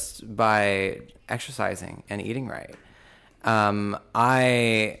 just by exercising and eating right.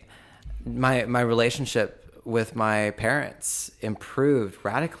 My relationship with my parents improved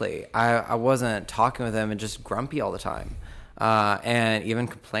radically. I wasn't talking with them and just grumpy all the time, and even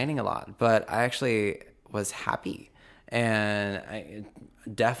complaining a lot, but I actually was happy and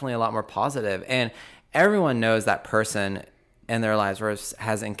definitely a lot more positive. And everyone knows that person in their lives or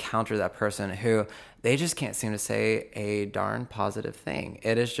has encountered that person who they just can't seem to say a darn positive thing.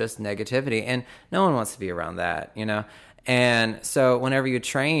 It is just negativity, and no one wants to be around that, And so whenever you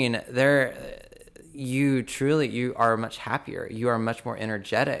train you are much happier. You are much more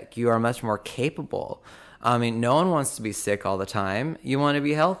energetic. You are much more capable. I mean, no one wants to be sick all the time. You want to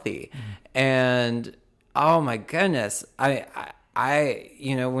be healthy. And oh my goodness,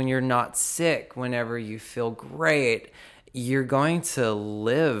 when you're not sick, whenever you feel great, you're going to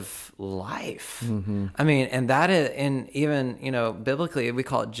live life. I mean, and that is, and even, biblically, we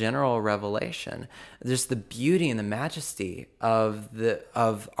call it general revelation. Just the beauty and the majesty of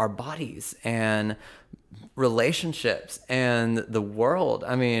our bodies and relationships and the world.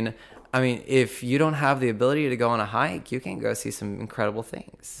 I mean, I mean, if you don't have the ability to go on a hike, you can go see some incredible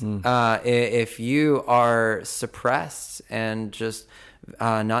things. If you are suppressed and just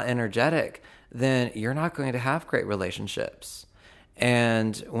not energetic, then you're not going to have great relationships.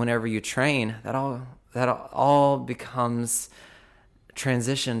 And whenever you train, that all becomes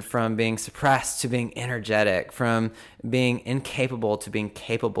transitioned from being suppressed to being energetic, from being incapable to being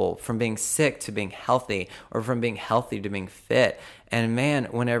capable, from being sick to being healthy, or from being healthy to being fit. And man,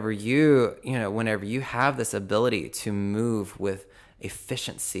 whenever you have this ability to move with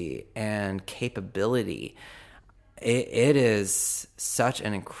efficiency and capability, it is such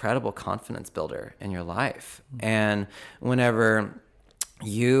an incredible confidence builder in your life. And whenever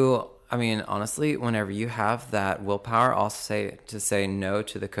honestly, whenever you have that willpower also to say no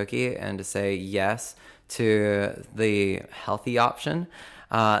to the cookie and to say yes to the healthy option,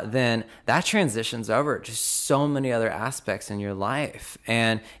 then that transitions over to so many other aspects in your life.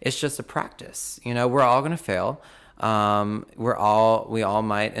 And it's just a practice. We're all going to fail. We all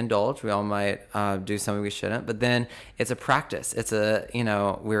might indulge. We all might do something we shouldn't. But then it's a practice. It's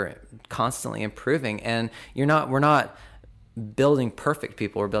we're constantly improving. And we're not building perfect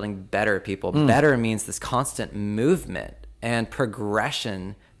people. We're building better people. Better means this constant movement and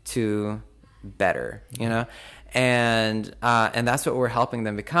progression to better, and that's what we're helping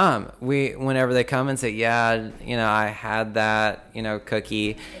them become. Whenever they come and say, I had that,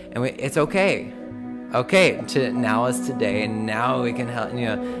 cookie, and it's okay. Now is today, and now we can help,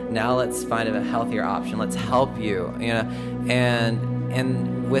 now let's find a healthier option. Let's help you,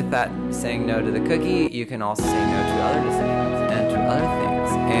 and with that saying no to the cookie, you can also say no to other decisions and to other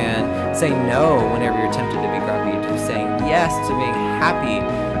things, and say no whenever you're tempted to be grumpy, to saying yes to being happy,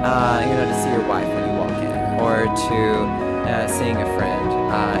 to see your wife when you walk in, or to seeing a friend,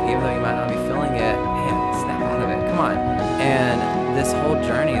 even though you might not be feeling it. Man, snap out of it. Come on. And this whole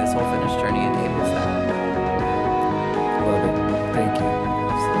fitness journey enables that. Love it. Thank you.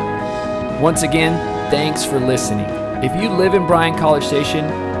 Absolutely. Once again, thanks for listening. If you live in Bryan College Station,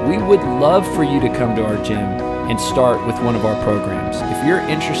 we would love for you to come to our gym and start with one of our programs. If you're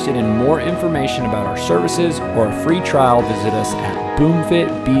interested in more information about our services or a free trial, visit us at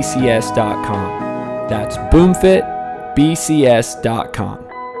boomfitbcs.com. That's boomfitbcs.com.